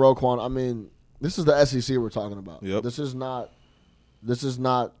out on Roquan, I mean, this is the SEC we're talking about. Yep. This is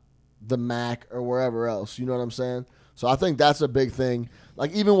not the MAC or wherever else. You know what I'm saying? So I think that's a big thing.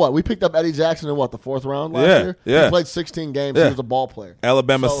 Like even we picked up Eddie Jackson in the 4th round last year. Yeah. He played 16 games. Yeah. He was a ball player.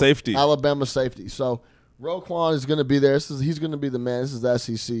 Alabama So, safety. Alabama safety. So Roquan is going to be there. He's going to be the man. This is the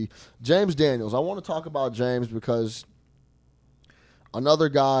SEC. James Daniels. I want to talk about James because another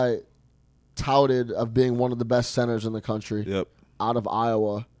guy touted of being one of the best centers in the country Yep. out of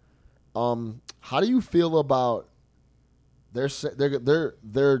Iowa. How do you feel about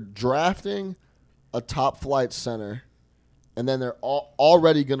they're drafting a top flight center, and then they're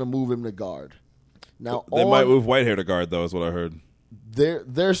already going to move him to guard? Now They might move Whitehair to guard though, is what I heard.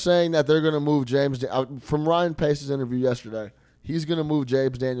 They're saying that they're going to move James from Ryan Pace's interview yesterday. He's going to move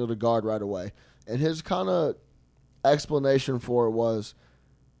James Daniel to guard right away, and his kind of explanation for it was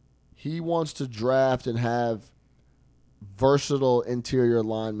he wants to draft and have versatile interior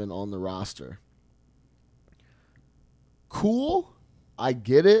linemen on the roster. Cool, I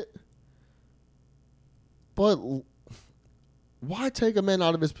get it, but why take a man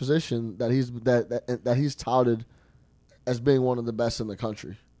out of his position that he's touted as being one of the best in the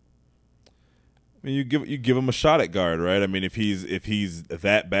country? I mean, you give him a shot at guard, right? I mean, if he's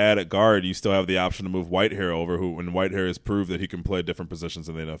that bad at guard, you still have the option to move Whitehair over, when Whitehair has proved that he can play different positions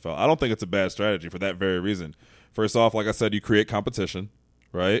in the NFL. I don't think it's a bad strategy for that very reason. First off, like I said, you create competition,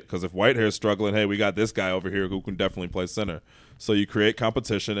 right? Because if Whitehair's struggling, hey, we got this guy over here who can definitely play center. So you create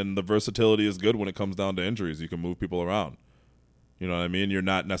competition, and the versatility is good when it comes down to injuries. You can move people around. You know what I mean? You're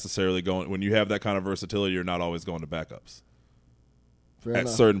not necessarily going – when you have that kind of versatility, you're not always going to backups at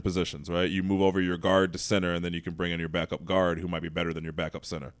certain positions, right? You move over your guard to center, and then you can bring in your backup guard who might be better than your backup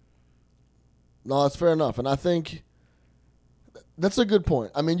center. No, that's fair enough. And I think that's a good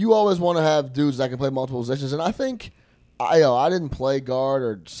point. I mean, you always want to have dudes that can play multiple positions. And I think I didn't play guard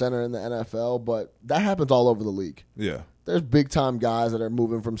or center in the NFL, but that happens all over the league. Yeah. There's big-time guys that are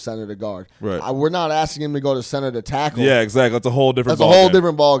moving from center to guard. Right. We're not asking him to go to center to tackle. Yeah, exactly. That's a whole different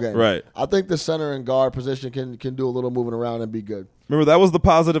different ballgame. Right. I think the center and guard position can do a little moving around and be good. Remember, that was the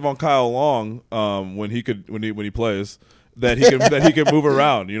positive on Kyle Long when he plays, that he can move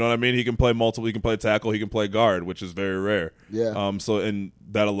around. You know what I mean? He can play multiple. He can play tackle. He can play guard, which is very rare. Yeah. And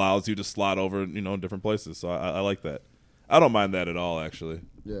that allows you to slot over, in different places. So I like that. I don't mind that at all, actually.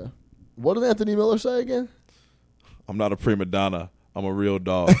 Yeah. What did Anthony Miller say again? I'm not a prima donna. I'm a real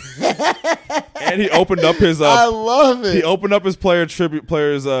dog. And he opened up his. I love it. He opened up his players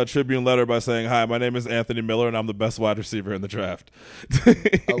Tribune letter by saying, "Hi, my name is Anthony Miller, and I'm the best wide receiver in the draft."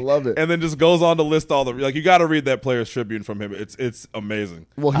 I love it. And then just goes on to list all the you got to read that Players Tribune from him. It's amazing.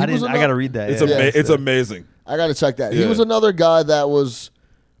 Well, I got to read that. It's amazing. I got to check that. He Yeah. was another guy that was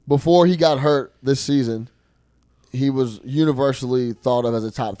before he got hurt this season. He was universally thought of as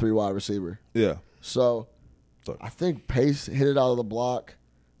a top 3 wide receiver. Yeah. So Sorry. I think Pace hit it out of the block.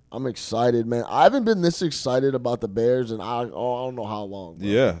 I'm excited, man. I haven't been this excited about the Bears in I don't know how long. Bro.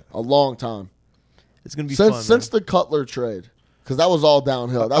 Yeah. A long time. It's gonna be since the Cutler trade, because that was all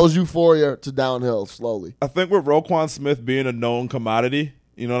downhill. That was euphoria to downhill slowly. I think with Roquan Smith being a known commodity,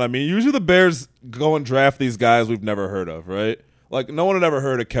 you know what I mean? Usually the Bears go and draft these guys we've never heard of, right? Like no one had ever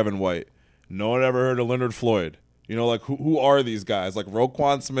heard of Kevin White. No one had ever heard of Leonard Floyd. Like who are these guys? Like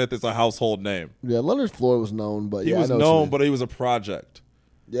Roquan Smith is a household name. Yeah, Leonard Floyd was known, but He was known, but he was a project.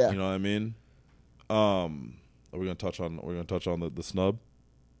 Yeah. You know what I mean? Are we gonna touch on the snub?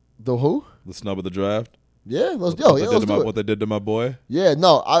 The who? The snub of the draft? Yeah, let's do it. What they did to my boy? Yeah,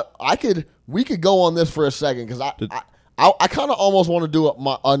 no, we could go on this for a second because I kind of almost want to do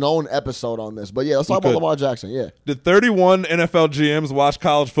an own episode on this. But yeah, let's talk about Lamar Jackson. Yeah. Did 31 NFL GMs watch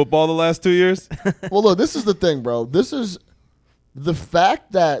college football the last 2 years? Well, look, this is the thing, bro. This is the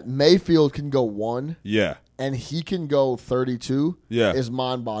fact that Mayfield can go 1 Yeah. and he can go 32 Yeah. is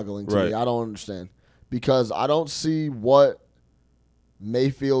mind-boggling to Right. me. I don't understand because I don't see what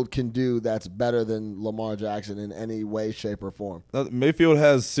Mayfield can do that's better than Lamar Jackson in any way, shape, or form. Mayfield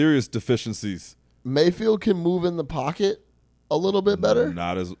has serious deficiencies. Mayfield can move in the pocket a little bit better.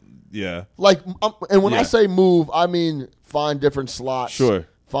 Not as yeah. And when I Yeah. say move, I mean find different slots. Sure.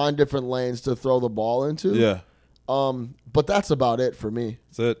 Find different lanes to throw the ball into. Yeah. But that's about it for me.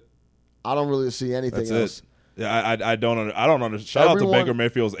 That's it. I don't really see anything That's else. it. Yeah, I don't understand. Shout out to Everyone- Baker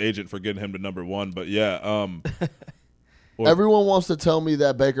Mayfield's agent for getting him to number 1, but yeah, Everyone wants to tell me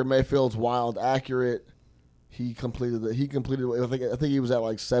that Baker Mayfield's wild accurate. He completed. I think he was at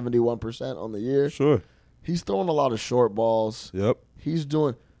like 71% on the year. sure. He's throwing a lot of short balls. Yep. He's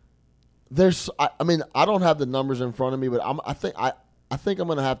doing. I don't have the numbers in front of me, but I think I'm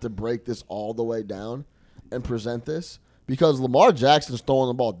gonna have to break this all the way down and present this because Lamar Jackson's throwing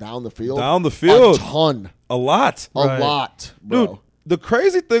the ball down the field. Down the field. a ton, A lot. a lot, bro. Dude, the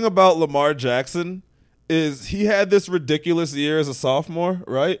crazy thing about Lamar Jackson is he had this ridiculous year as a sophomore,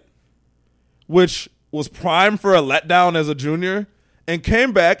 right? Which was primed for a letdown as a junior and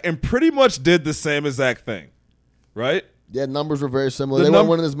came back and pretty much did the same exact thing, right? Yeah, numbers were very similar. The They weren't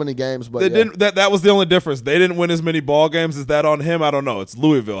winning as many games, but They yeah. didn't. That was the only difference. They didn't win as many ball games. Is that on him? I don't know. It's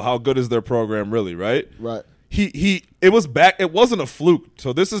Louisville. How good is their program really, right? Right. It was back. It wasn't a fluke.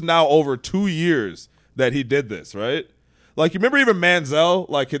 So this is now over 2 years that he did this, right? Like you remember even Manziel,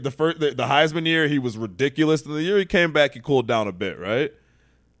 like the Heisman year, he was ridiculous. And the year he came back, he cooled down a bit, right?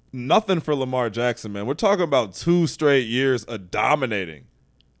 Nothing for Lamar Jackson, man. We're talking about 2 straight years of dominating,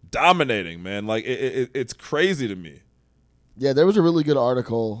 man. Like it's crazy to me. Yeah, there was a really good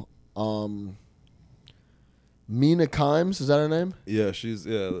article. Mina Kimes, is that her name? Yeah, she's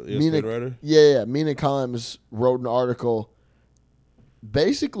Mina, writer. Yeah. Mina Kimes wrote an article,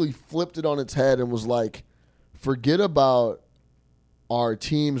 basically flipped it on its head and was like, forget about our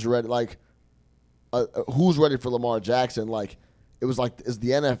teams ready, like who's ready for Lamar Jackson. Like it was like is the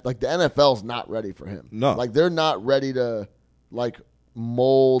NFL, like the NFL's not ready for him. No. Like they're not ready to like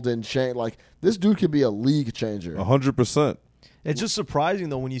mold and change. Like this dude could be a league changer. 100%. It's just surprising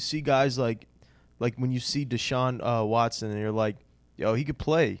though when you see guys like when you see Deshaun Watson and you're like, yo, he could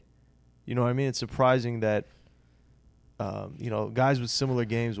play. You know what I mean? It's surprising that Guys with similar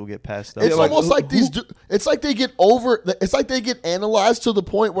games will get passed up. It's like, almost like it's like they get it's like they get analyzed to the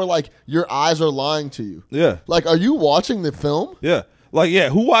point where like your eyes are lying to you. Yeah. Like, are you watching the film? Yeah. Like, yeah,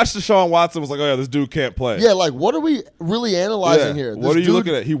 who watched Deshaun Watson was like, oh, yeah, this dude can't play. Yeah, like, what are we really analyzing Yeah. here? What are you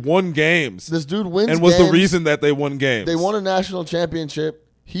looking at? He won games. This dude wins and was games. the reason that they won games. They won a national championship.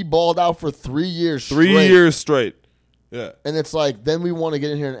 He balled out for 3 years 3 straight. years straight. Yeah. And it's like, then we want to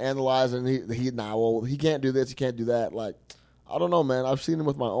get in here and analyze, and he can't do this, he can't do that. Like, I don't know, man. I've seen him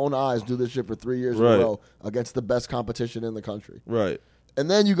with my own eyes do this shit for 3 years in Right. a row against the best competition in the country. Right. And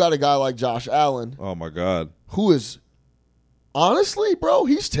then you got a guy like Josh Allen, Oh, my God. who is, honestly, bro,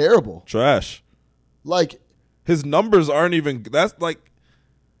 he's terrible. Trash. Like, His numbers aren't even – that's like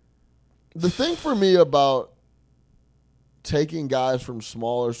the thing for me about taking guys from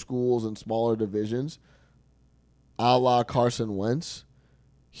smaller schools and smaller divisions, a la Carson Wentz,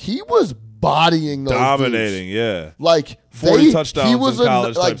 he was bodying those dominating, dudes. yeah. Like 40 touchdowns he was in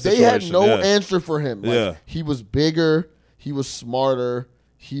college like type they had situation, no yeah. answer for him. Like, Yeah. he was bigger, he was smarter,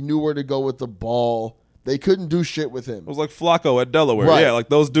 he knew where to go with the ball. They couldn't do shit with him. It was like Flacco at Delaware. Right. Yeah, like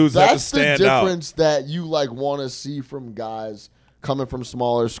those dudes have to That's the stand out. difference that you like want to see from guys coming from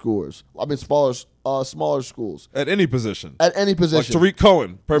smaller schools. I mean, smaller schools At any position. at any Like position. Tariq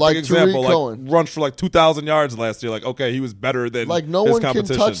Cohen, perfect Like example. Tariq Like Cohen. runs for like 2,000 yards last year. Like, okay, he was better than Like, no his one can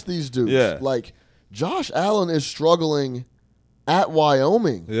competition. touch these dudes. Yeah. Like, Josh Allen is struggling at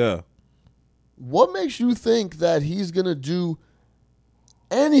Wyoming. Yeah. What makes you think that he's going to do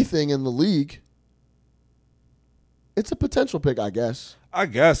anything in the league? It's a potential pick, I guess. I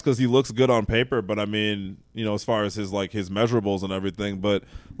guess because he looks good on paper, but I mean, as far as his measurables and everything. But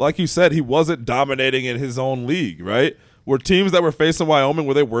like you said, he wasn't dominating in his own league, right? Were teams that were facing Wyoming,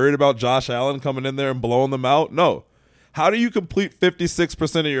 were they worried about Josh Allen coming in there and blowing them out? No. How do you complete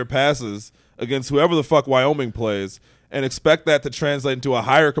 56% of your passes against whoever the fuck Wyoming plays and expect that to translate into a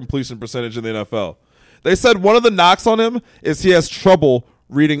higher completion percentage in the NFL? They said one of the knocks on him is he has trouble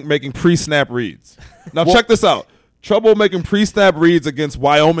making pre-snap reads. Now check this out. Trouble making pre-snap reads against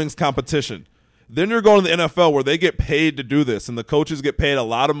Wyoming's competition. Then you're going to the NFL where they get paid to do this, and the coaches get paid a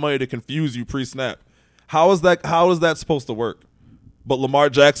lot of money to confuse you pre-snap. How is that supposed to work? But Lamar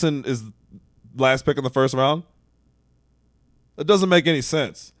Jackson is last pick in the first round? That doesn't make any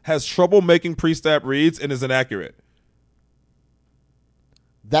sense. Has trouble making pre-snap reads and is inaccurate.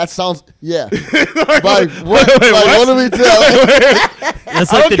 That sounds, yeah. Like, Like, what do we tell?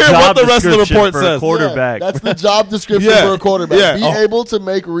 That's I like don't the care job what the rest of the description report for says. a quarterback. Yeah, that's the job description Yeah. for a quarterback. Yeah. Be Oh. able to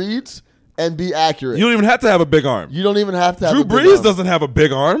make reads and be accurate. You don't even have to have a big arm. You don't even have to have Drew a big Brees arm. doesn't have a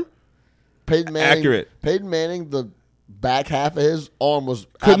big arm. Peyton Manning, accurate. Peyton Manning, the back half of his arm was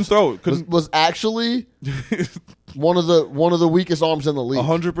Couldn't throw it. was actually one of the weakest arms in the league.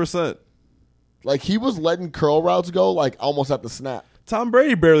 100%. Like, he was letting curl routes go like almost at the snap. Tom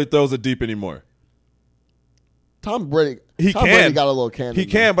Brady barely throws it deep anymore. Tom Brady He Tom can. Brady got a little cannon. He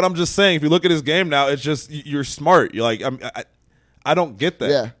can, but I'm just saying, if you look at his game now, it's just you're smart. You're like, I don't get that.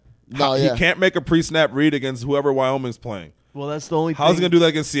 Yeah. No, yeah. He can't make a pre-snap read against whoever Wyoming's playing. Well, that's the only How's thing. he gonna do that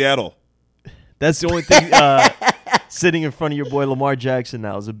against Seattle? That's the only thing sitting in front of your boy Lamar Jackson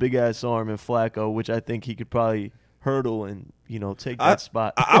now is a big ass arm and Flacco, which I think he could probably hurdle and take that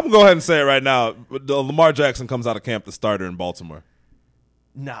spot. I'm gonna go ahead and say it right now. Lamar Jackson comes out of camp the starter in Baltimore.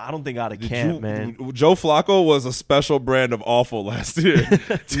 Nah, I don't think out of camp, man. Joe Flacco was a special brand of awful last year.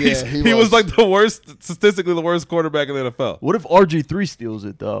 Yeah, he was like statistically the worst quarterback in the NFL. What if RG3 steals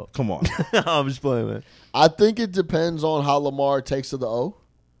it though? Come on. I'm just playing, man. I think it depends on how Lamar takes to the O.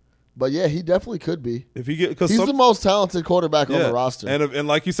 But yeah, he definitely could be. If he get He's the most talented quarterback on the roster. And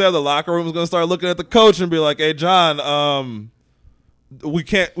like you said, the locker room is going to start looking at the coach and be like, "Hey, John, we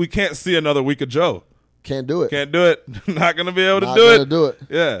can't see another week of Joe. Can't do it. Can't do it. Not going to be able to Not do gonna it. do it.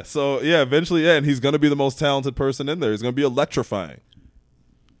 Yeah. So yeah, eventually, and he's going to be the most talented person in there. He's going to be electrifying.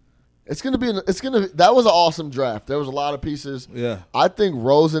 That was an awesome draft. There was a lot of pieces. Yeah. I think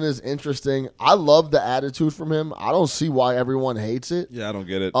Rosen is interesting. I love the attitude from him. I don't see why everyone hates it. Yeah, I don't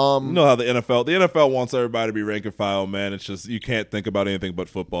get it. Um, you know how the NFL wants everybody to be rank and file, man. It's just you can't think about anything but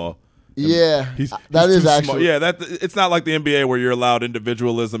football. Yeah, He's that is too smart. actually. Yeah, it's not like the NBA where you're allowed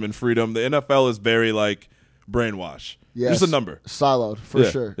individualism and freedom. The NFL is very like brainwash. Yes, Just a number. siloed for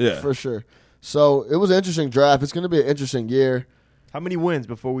sure. Yeah. For sure. So it was an interesting draft. It's going to be an interesting year. How many wins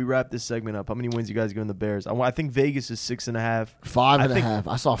before we wrap this segment up? How many wins you guys giving the Bears? I think Vegas is 6.5. 5.5.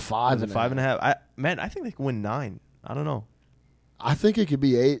 I saw 5.5. 5.5. I think they can win 9. I don't know. I think it could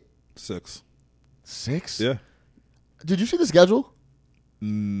be 8. 6. 6? Yeah. Did you see the schedule? I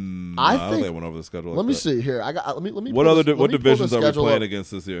don't think think they went over the schedule. Let like me that. see here. Let me. What pull other this- let what me pull divisions the are we schedule playing up.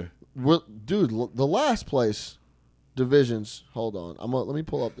 against this year? Dude, the last place divisions. Hold on. Let me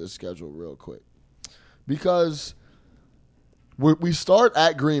pull up this schedule real quick. Because we start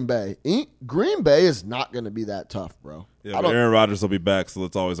at Green Bay. Green Bay is not going to be that tough, bro. Yeah, but Aaron Rodgers will be back, so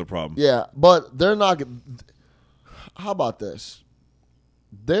that's always a problem. Yeah, but they're not. How about this?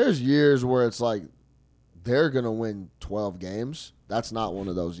 There's years where it's like they're going to win 12 games. That's not one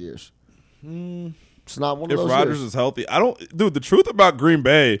of those years. It's not one of those If Rodgers years. is healthy, dude, the truth about Green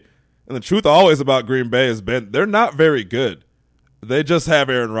Bay, and the truth always about Green Bay has been they're not very good. They just have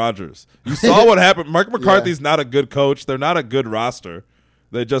Aaron Rodgers. You saw what happened. Mike McCarthy's not a good coach. They're not a good roster.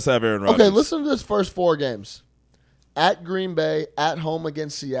 They just have Aaron Rodgers. Okay, listen to this first 4 games. At Green Bay, at home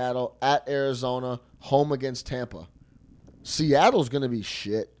against Seattle, at Arizona, home against Tampa. Seattle's going to be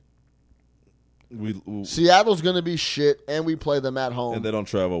shit. Seattle's going to be shit, and we play them at home. And they don't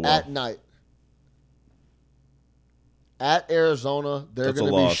travel well. At night. At Arizona, they're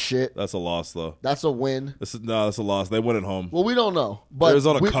going to be shit. That's a loss, though. That's a win. That's a loss. They win at home. Well, we don't know. But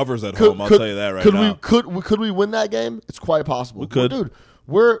Arizona covers at home. I'll tell you that right now. Could we win that game? It's quite possible. We could. Well, dude,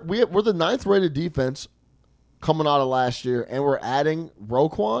 we're the 9th rated defense coming out of last year, and we're adding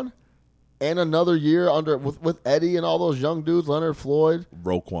Roquan and another year under with Eddie and all those young dudes, Leonard Floyd.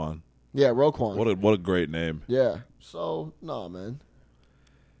 Roquan. Yeah, Roquan. What a great name. Yeah. So no, man.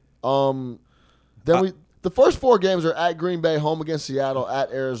 The first 4 games are at Green Bay, home against Seattle,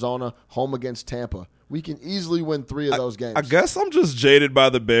 at Arizona, home against Tampa. We can easily win 3 of those games. I guess I'm just jaded by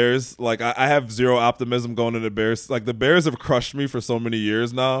the Bears. Like I have zero optimism going into the Bears. Like the Bears have crushed me for so many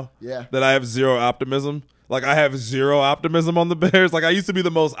years now. Yeah. That I have zero optimism. Like I have zero optimism on the Bears. Like I used to be the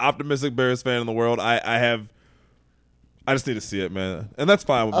most optimistic Bears fan in the world. I just need to see it, man, and that's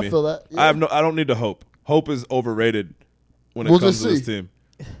fine with me. I feel that. Yeah. I don't need to hope. Hope is overrated when it We'll comes just to this see. team.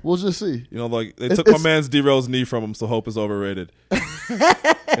 We'll just see. You know, like they took my man's D-Rose knee from him, so hope is overrated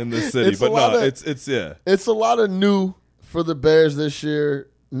in this city. But no, it's yeah. It's a lot of new for the Bears this year.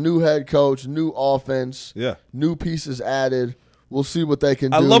 New head coach, new offense, Yeah. new pieces added. We'll see what they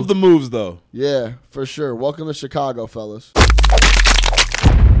can do. I love the moves though. Yeah, for sure. Welcome to Chicago, fellas.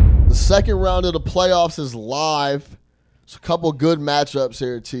 The second round of the playoffs is live. It's a couple good matchups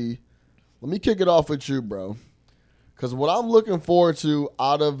here, T. Let me kick it off with you, bro. Because what I'm looking forward to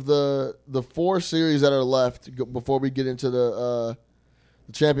out of the 4 series that are left before we get into the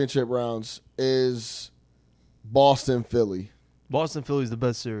championship rounds is Boston-Philly. Boston-Philly's the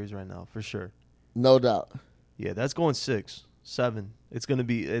best series right now, for sure. No doubt. Yeah, that's going 6, 7. It's gonna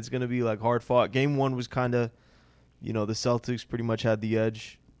be like hard fought. Game 1 was kind of, the Celtics pretty much had the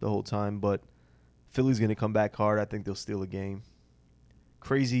edge the whole time, but Philly's gonna come back hard. I think they'll steal a game.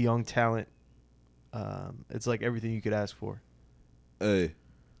 Crazy young talent. It's like everything you could ask for. Hey,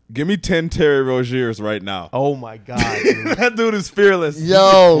 give me 10 Terry Roziers right now. Oh my God, dude. That dude is fearless.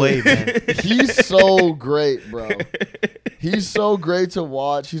 Yo, Play, man. he's so great, bro. He's so great to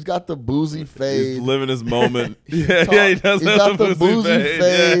watch. He's got the boozy fade. He's living his moment. He he does He's have got the boozy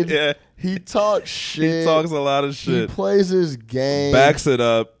fade. Yeah. He talks shit. He talks a lot of He shit. plays his game. Backs it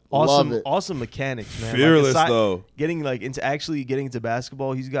up. Love it. Awesome mechanics, man. Fearless, though. Getting into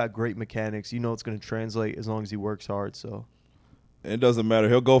basketball, he's got great mechanics. You know it's going to translate as long as he works hard. So It doesn't matter.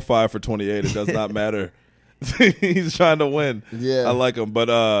 He'll go 5 for 28. It does not matter. He's trying to win. Yeah. I like him. But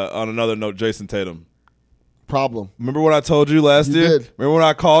on another note, Jason Tatum. Problem. Remember what I told you last You year? did. Remember when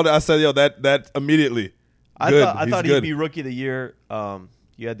I called it? I said, yo, that immediately. I Good. thought He's he'd good. be rookie of the year.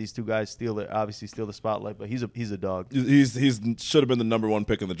 You had these 2 guys steal the spotlight, but he's a dog. He's should have been the number 1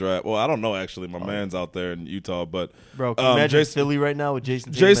 pick in the draft. Well, I don't know actually. My man's out there in Utah, but Bro, can you imagine Jason, Philly right now with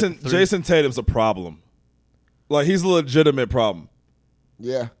Jason Tatum at the 3? Jason Tatum's a problem. Like he's a legitimate problem.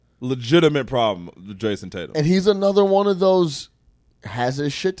 Yeah. Legitimate problem with Jason Tatum. And he's another one of those has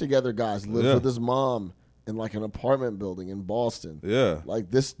his shit together guys. Lives Yeah. with his mom in like an apartment building in Boston. Yeah. Like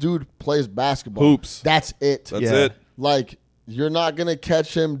this dude plays basketball. Hoops. That's it. That's Yeah. it. Like you're not gonna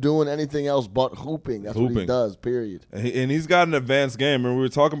catch him doing anything else but hooping. That's what he Hooping. does. Period. And he's got an advanced game. And we were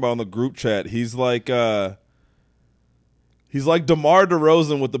talking about in the group chat. He's like DeMar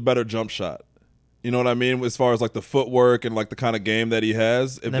DeRozan with the better jump shot. You know what I mean? As far as like the footwork and like the kind of game that he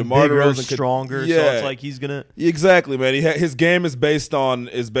has. If And then DeMar bigger, DeRozan could- stronger. yeah, So it's like he's gonna. exactly, man. His game is based on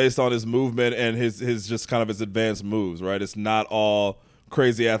his movement and his just kind of his advanced moves. Right? It's not all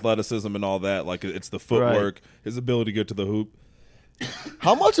crazy athleticism and all that. Like it's the footwork, his ability to get to the hoop.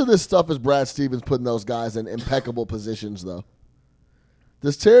 How much of this stuff is Brad Stevens putting those guys in impeccable positions, though?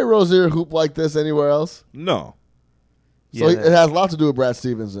 Does Terry Rozier hoop like this anywhere else? No. So it has a lot to do with Brad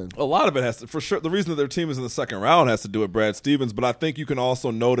Stevens then. A lot of it has to, for sure. The reason that their team is in the second round has to do with Brad Stevens, but I think you can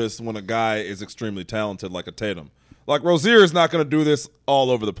also notice when a guy is extremely talented like a Tatum. Like Rozier is not going to do this all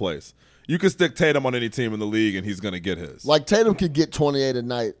over the place. You can stick Tatum on any team in the league, and he's going to get his. Like Tatum could get 28 a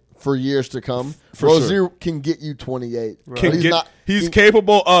night for years to come. For Rozier can get you 28. But he's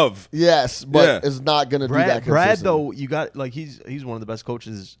capable of. Yes, but it's not going to do that consistently. Brad, though, you got like he's one of the best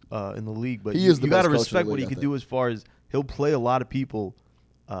coaches in the league, but you got to respect what he can do as far as he'll play a lot of people.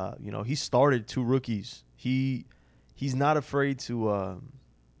 He started 2 rookies. He's not afraid to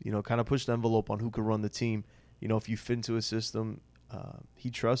kind of push the envelope on who could run the team. If you fit into a system, he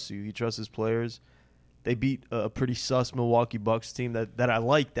trusts you. He trusts his players. They beat a pretty sus Milwaukee Bucks team that I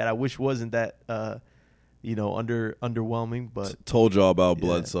like, that I wish wasn't that underwhelming. But told y'all about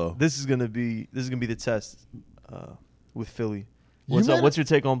Bledsoe. This is gonna be the test with Philly. What's your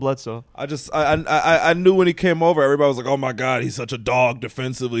take on Bledsoe? I knew when he came over, everybody was like, "Oh my God, he's such a dog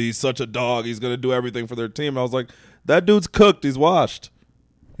defensively. He's such a dog. He's gonna do everything for their team." And I was like, "That dude's cooked. He's washed.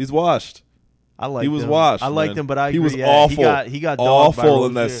 He's washed." I like. He was washed. I liked him, but I agree. He was awful. He got awful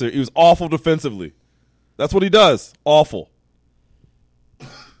in that series. He was awful defensively. That's what he does. Awful.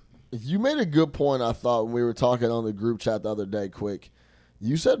 You made a good point, I thought, when we were talking on the group chat the other day, Quick.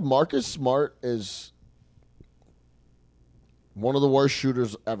 You said Marcus Smart is one of the worst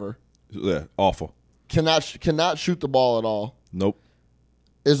shooters ever. Yeah, awful. Cannot shoot the ball at all. Nope.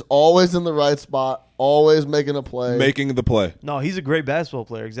 Is always in the right spot, always making a play. Making the play. No, he's a great basketball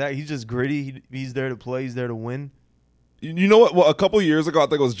player. Exactly. He's just gritty. He's there to play. He's there to win. You know what? Well, a couple of years ago, I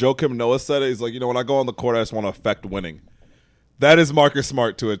think it was Joakim Noah said it. He's like, when I go on the court, I just want to affect winning. That is Marcus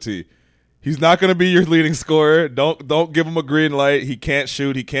Smart to a T. He's not going to be your leading scorer. Don't give him a green light. He can't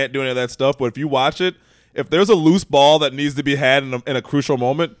shoot. He can't do any of that stuff. But if you watch it, if there's a loose ball that needs to be had in a crucial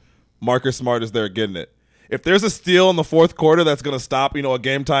moment, Marcus Smart is there getting it. If there's a steal in the fourth quarter that's going to stop, a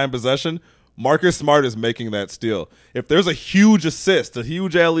game-time possession, Marcus Smart is making that steal. If there's a huge assist, a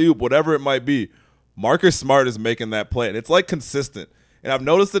huge alley-oop, whatever it might be, Marcus Smart is making that play. And it's, consistent. And I've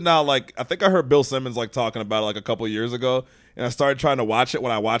noticed it now, I think I heard Bill Simmons, talking about it, a couple of years ago, and I started trying to watch it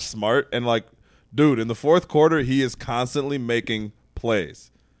when I watched Smart. And, dude, in the fourth quarter, he is constantly making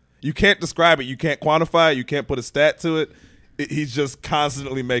plays. You can't describe it. You can't quantify it. You can't put a stat to it. He's just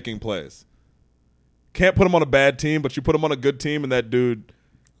constantly making plays. Can't put him on a bad team, but you put him on a good team, and that dude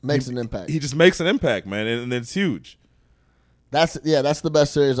makes an impact. He just makes an impact, man, and it's huge. That's the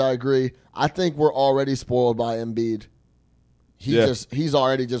best series. I agree. I think we're already spoiled by Embiid. He's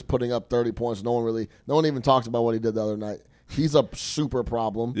already just putting up 30 points. No one even talks about what he did the other night. He's a super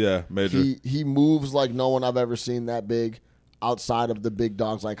problem. Yeah, major. He moves like no one I've ever seen that big outside of the big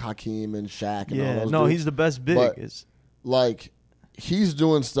dogs like Hakeem and Shaq and all those dudes. He's the best big. But, he's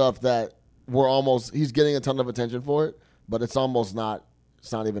doing stuff that he's getting a ton of attention for it, but it's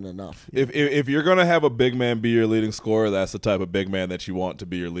not even enough. If you're going to have a big man be your leading scorer, that's the type of big man that you want to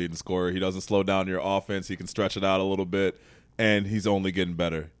be your leading scorer. He doesn't slow down your offense. He can stretch it out a little bit, and he's only getting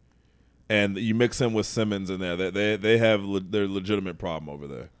better. And you mix him with Simmons in there. They have their legitimate problem over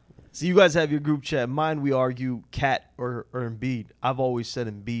there. So you guys have your group chat. Mine, we argue Cat or Embiid. I've always said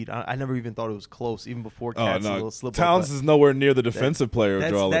Embiid. I never even thought it was close, even before Cat's a little slip up. Towns is nowhere near the defensive player of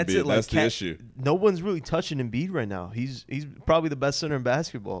Joel Embiid. That's the issue. No one's really touching Embiid right now. He's probably the best center in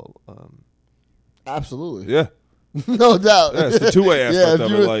basketball. Absolutely. Yeah. No doubt. Yeah, it's the two-way aspect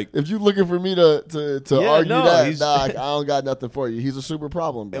of it. If you're looking for me to argue that, I don't got nothing for you. He's a super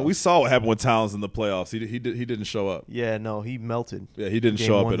problem, bro. And we saw what happened with Towns in the playoffs. He didn't show up. Yeah, no, he melted. Yeah, he didn't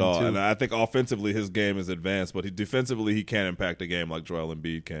show up at all. And I think offensively his game is advanced, but defensively he can't impact a game like Joel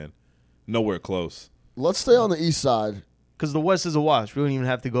Embiid can. Nowhere close. Let's stay on the East side. Because the West is a wash. We don't even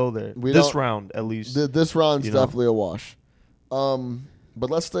have to go there. This round, at least. This round's definitely a wash. But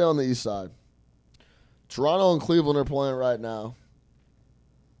let's stay on the East side. Toronto and Cleveland are playing right now.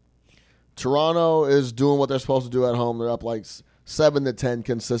 Toronto is doing what they're supposed to do at home. They're up 7-10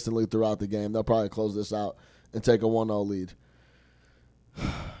 consistently throughout the game. They'll probably close this out and take a 1-0 lead.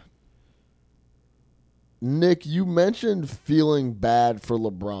 Nick, you mentioned feeling bad for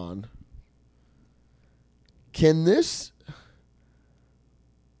LeBron.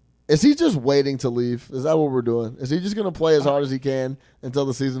 Is he just waiting to leave? Is that what we're doing? Is he just going to play as hard as he can until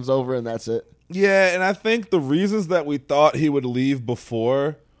the season's over and that's it? Yeah, and I think the reasons that we thought he would leave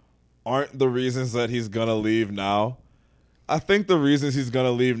before aren't the reasons that he's going to leave now. I think the reasons he's going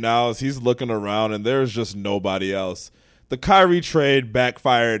to leave now is he's looking around and there's just nobody else. The Kyrie trade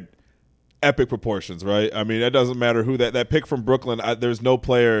backfired epic proportions, right? I mean, it doesn't matter who that pick from Brooklyn, there's no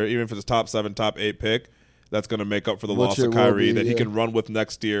player, even if it's a top 7, top 8 pick, that's going to make up for the loss of Kyrie that he can run with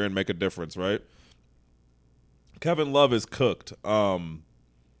next year and make a difference, right? Kevin Love is cooked.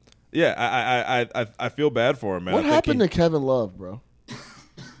 Yeah, I feel bad for him, man. What happened to Kevin Love, bro?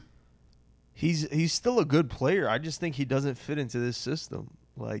 He's still a good player. I just think he doesn't fit into this system.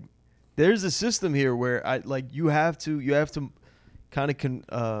 there's a system here where you have to kind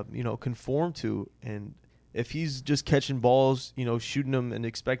of conform to, and if he's just catching balls, shooting them and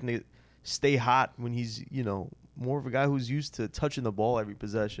expecting to stay hot when he's, more of a guy who's used to touching the ball every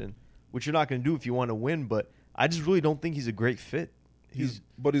possession, which you're not going to do if you want to win, but I just really don't think he's a great fit.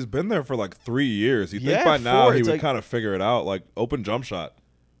 But he's been there for like 3 years. You think Yeah, by now 4. he It's would like- kind of figure it out, like open jump shot.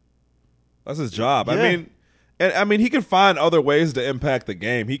 That's his job. Yeah. I mean, he can find other ways to impact the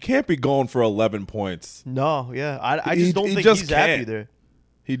game. He can't be going for 11 points. No, yeah. I He- just don't he think just he's happy can't. there.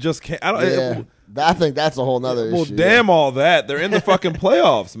 He just can't. I don't. Yeah, I think that's a whole nother Well, issue. damn all that. They're in the fucking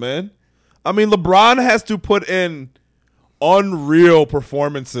playoffs, man. I mean, LeBron has to put in unreal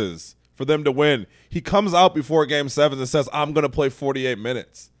performances for them to win. He comes out before Game 7 and says, "I'm going to play 48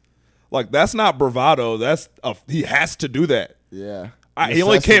 minutes." Like, that's not bravado. He has to do that. Yeah. He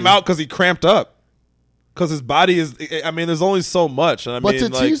only came Necessity. out because he cramped up. Because his body is. I mean, there's only so much. And But to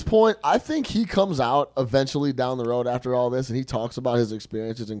T's point, I think he comes out eventually down the road after all this, and he talks about his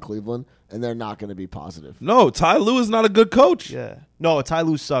experiences in Cleveland, and they're not going to be positive. no, Ty Lue is not a good coach. Yeah. No, Ty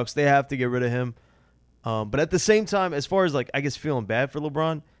Lue sucks. They have to get rid of him. But at the same time, as far as I guess feeling bad for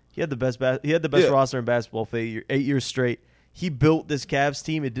LeBron, he had the best Yeah. roster in basketball for 8 years straight. He built this Cavs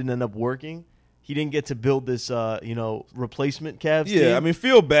team. It didn't end up working. He didn't get to build this replacement Cavs team. Yeah, I mean,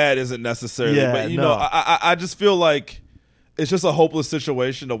 feel bad isn't necessarily, Yeah, but no. I just feel like it's just a hopeless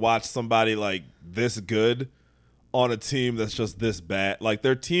situation to watch somebody like this good on a team that's just this bad. Like,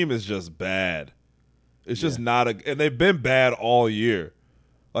 their team is just bad. It's just not and they've been bad all year.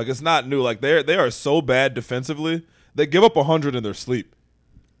 Like, it's not new. Like, they are so bad defensively. They give up 100 in their sleep.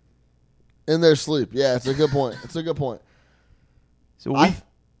 In their sleep. Yeah, it's a good point. It's a good point. So we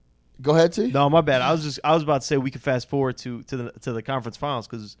Go ahead, T. No, my bad. I was about to say we could fast forward to the conference finals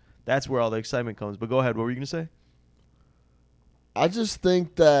because that's where all the excitement comes. But go ahead. What were you going to say? I just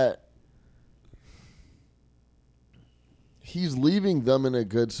think that he's leaving them in a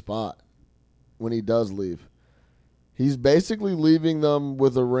good spot when he does leave. He's basically leaving them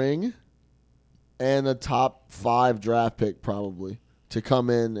with a ring and a top 5 draft pick probably to come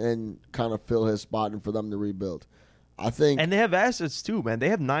in and kind of fill his spot and for them to rebuild. I think, And they have assets too, man. They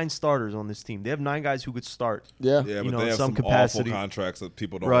have 9 starters on this team. They have 9 guys who could start. yeah, Yeah, You but know, they in have some some capacity. awful contracts that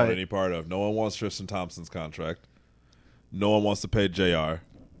people don't Right. want any part of. No one wants Tristan Thompson's contract. No one wants to pay JR.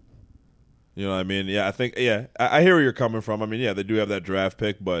 You know what I mean? Yeah, I hear where you're coming from. I mean, yeah, they do have that draft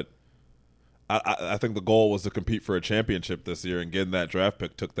pick, but I think the goal was to compete for a championship this year, and getting that draft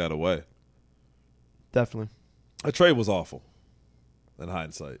pick took that away. Definitely. The trade was awful in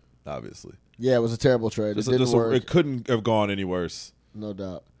hindsight, obviously. yeah, it was a terrible trade. It didn't work. It couldn't have gone any worse. No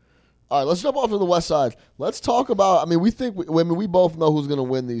doubt. All right, let's jump off to the West Side. Let's talk about. I mean, we both know who's going to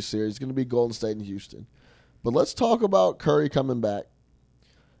win these series. It's going to be Golden State and Houston. But let's talk about Curry coming back.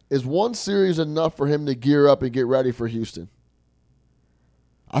 Is one series enough for him to gear up and get ready for Houston?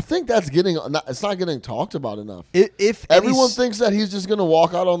 I think it's not getting talked about enough. If Everyone thinks that he's just going to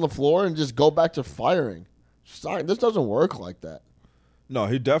walk out on the floor and just go back to firing. Sorry, this doesn't work like that. No,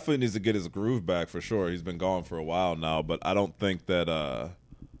 he definitely needs to get his groove back for sure. He's been gone for a while now, but I don't think that.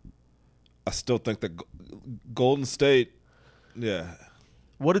 I still think that Golden State, yeah.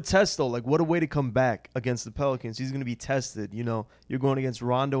 What a test, though. Like, what a way to come back against the Pelicans. He's going to be tested. You know, you're going against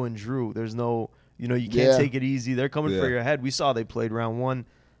Rondo and Drew. There's no, you can't Yeah. take it easy. They're coming for Yeah. your head. We saw they played round 1.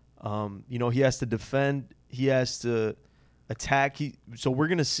 He has to defend. He has to attack. So we're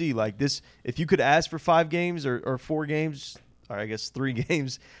going to see, like, this. If you could ask for 5 games or 4 games, or I guess 3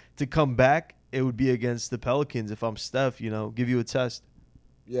 games to come back, it would be against the Pelicans. If I'm Steph, give you a test.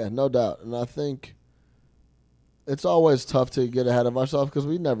 Yeah, no doubt. And I think it's always tough to get ahead of ourselves because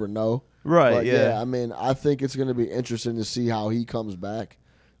we never know. Right, But yeah. I mean, I think it's going to be interesting to see how he comes back,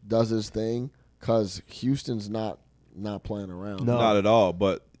 does his thing, because Houston's not playing around. No. Not at all,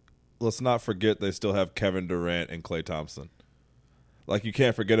 but let's not forget they still have Kevin Durant and Klay Thompson. Like, you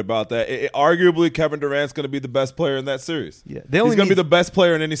can't forget about that. Arguably, Kevin Durant's going to be the best player in that series. Yeah, He's going to be the best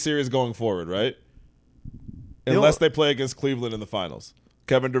player in any series going forward, right? Unless only- they play against Cleveland in the finals.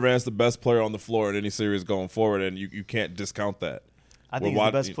 Kevin Durant's the best player on the floor in any series going forward, and you can't discount that. I think We're he's the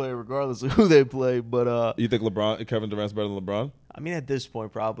watch- best player regardless of who they play. But You think Kevin Durant's better than LeBron? I mean, at this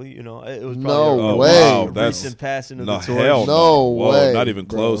point, probably. It was No probably Oh, way. wow, a that's recent passing of no the torch. hell No Whoa, way. not even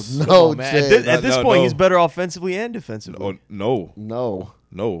bro. close. No, Come on, man. At chance. this No, point, no. he's better offensively and defensively. Oh, no, No.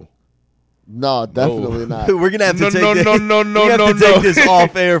 no. Definitely not. We're gonna have to No, take no, this. no, no, no, we have no, to take no. this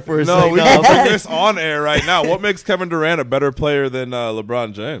off air for a No, second. we can take this on air right now. What makes Kevin Durant a better player than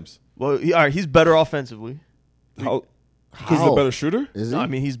LeBron James? Well, all right, he's better offensively. How, He's How? a better shooter. Is he? I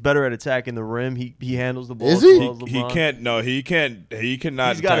mean, he's better at attacking the rim. He handles the ball. Is as he? well as He LeBron. can't. No, he can't. He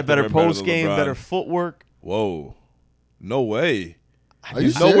cannot. He's got a attack the better rim post than game, LeBron. better footwork. Whoa, no way. Are you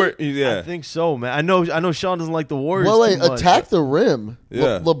He's nowhere. serious? Yeah, I think so, man. I know. Sean doesn't like the Warriors. Wait, too much, attack but- the rim.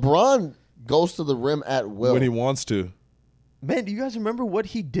 Yeah. LeBron goes to the rim at will. when he wants to. Man, do you guys remember what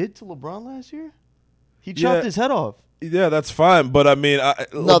he did to LeBron last year? He chopped Yeah. his head off. Yeah, that's fine. But I mean,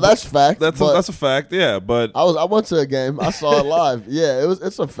 No, that's fact. That's but a fact. Yeah, but I went to a game. I saw it live. Yeah,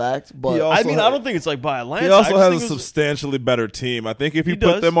 it's a fact. But He also I mean, had- I don't think it's like by a landslide. he also I just has think a it was- substantially better team. I think if you He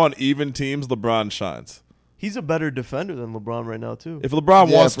put does. them on even teams, LeBron shines. He's a better defender than LeBron right now, too. If LeBron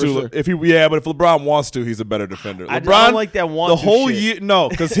Yeah, wants for to, sure. but if LeBron wants to, he's a better defender. I LeBron, don't like that want the to whole shit. year. No,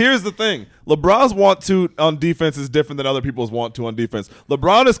 because here's the thing: LeBron's want to on defense is different than other people's want to on defense.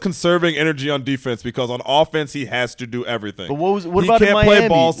 LeBron is conserving energy on defense because on offense he has to do everything. But what He about in can't play Miami?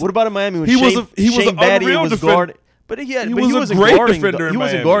 balls. What about in Miami when He was Shane, he was Shane an Battier unreal was defender. guarding? But he was a wasn't great guarding. defender in He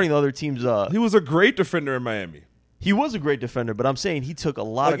wasn't Miami. guarding the other team's. He was a great defender in Miami. He was a great defender, but I'm saying he took a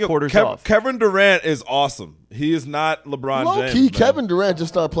lot Like, of yo, quarters off. Kevin Durant is awesome. He is not LeBron low James. key, man. Kevin Durant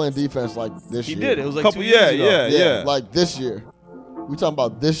just started playing defense like this He year. did. It was like Couple- 2 years ago. yeah. like this year. We talking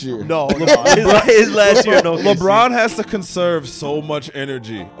about this year. No, his last year. No, LeBron has to conserve so much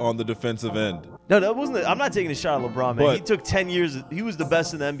energy on the defensive end. No, that wasn't. I'm not taking a shot at LeBron, man. But- He took 10 years. He was the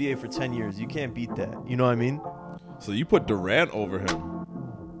best in the NBA for 10 years. You can't beat that. You know what I mean? So you put Durant over him.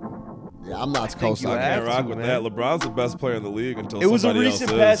 Yeah, I'm not you close. I have can't rock to, with man. that. LeBron's the best player in the league until It was a somebody recent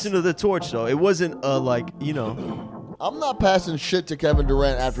else passing is. of the torch, though. It wasn't like. I'm not passing shit to Kevin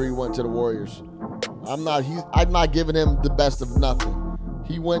Durant after he went to the Warriors. I'm not giving him the best of nothing.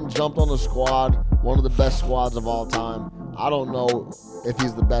 He went and jumped on the squad, one of the best squads of all time. I don't know if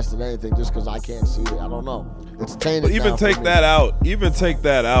he's the best at anything just because I can't see it. I don't know. It's tainted. But even now for take me. that out. Even take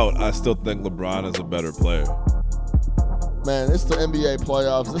that out. I still think LeBron is a better player. Man, it's the NBA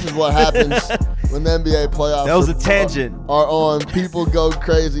playoffs. This is what happens when the NBA playoffs That was a are- tangent. are on. People go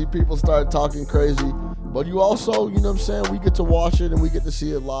crazy. People start talking crazy. But you also, you know what I'm saying, we get to watch it and we get to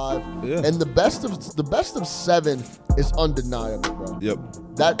see it live. Yeah. And the best of 7 is undeniable, bro. Yep.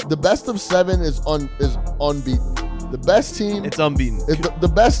 That the best of 7 is unbeaten. The best team It's unbeaten. is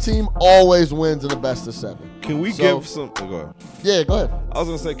the best team always wins in the best of 7. Can we So- give some? Go ahead. Yeah, go ahead. I was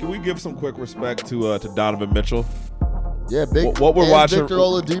gonna say, can we give some quick respect to Donovan Mitchell? Yeah, big. What we're and watching- Victor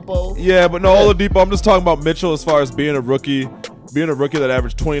Oladipo. Yeah, but no, Yeah. Oladipo. I'm just talking about Mitchell as far as being a rookie that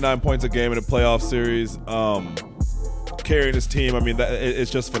averaged 29 points a game in a playoff series, carrying his team. I mean, it's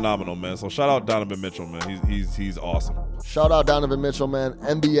just phenomenal, man. So shout out Donovan Mitchell, man. He's awesome. Shout out Donovan Mitchell, man.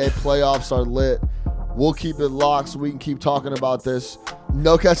 NBA playoffs are lit. We'll keep it locked so we can keep talking about this.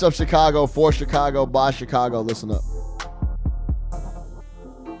 No Catch Up Chicago, for Chicago, by Chicago. Listen up.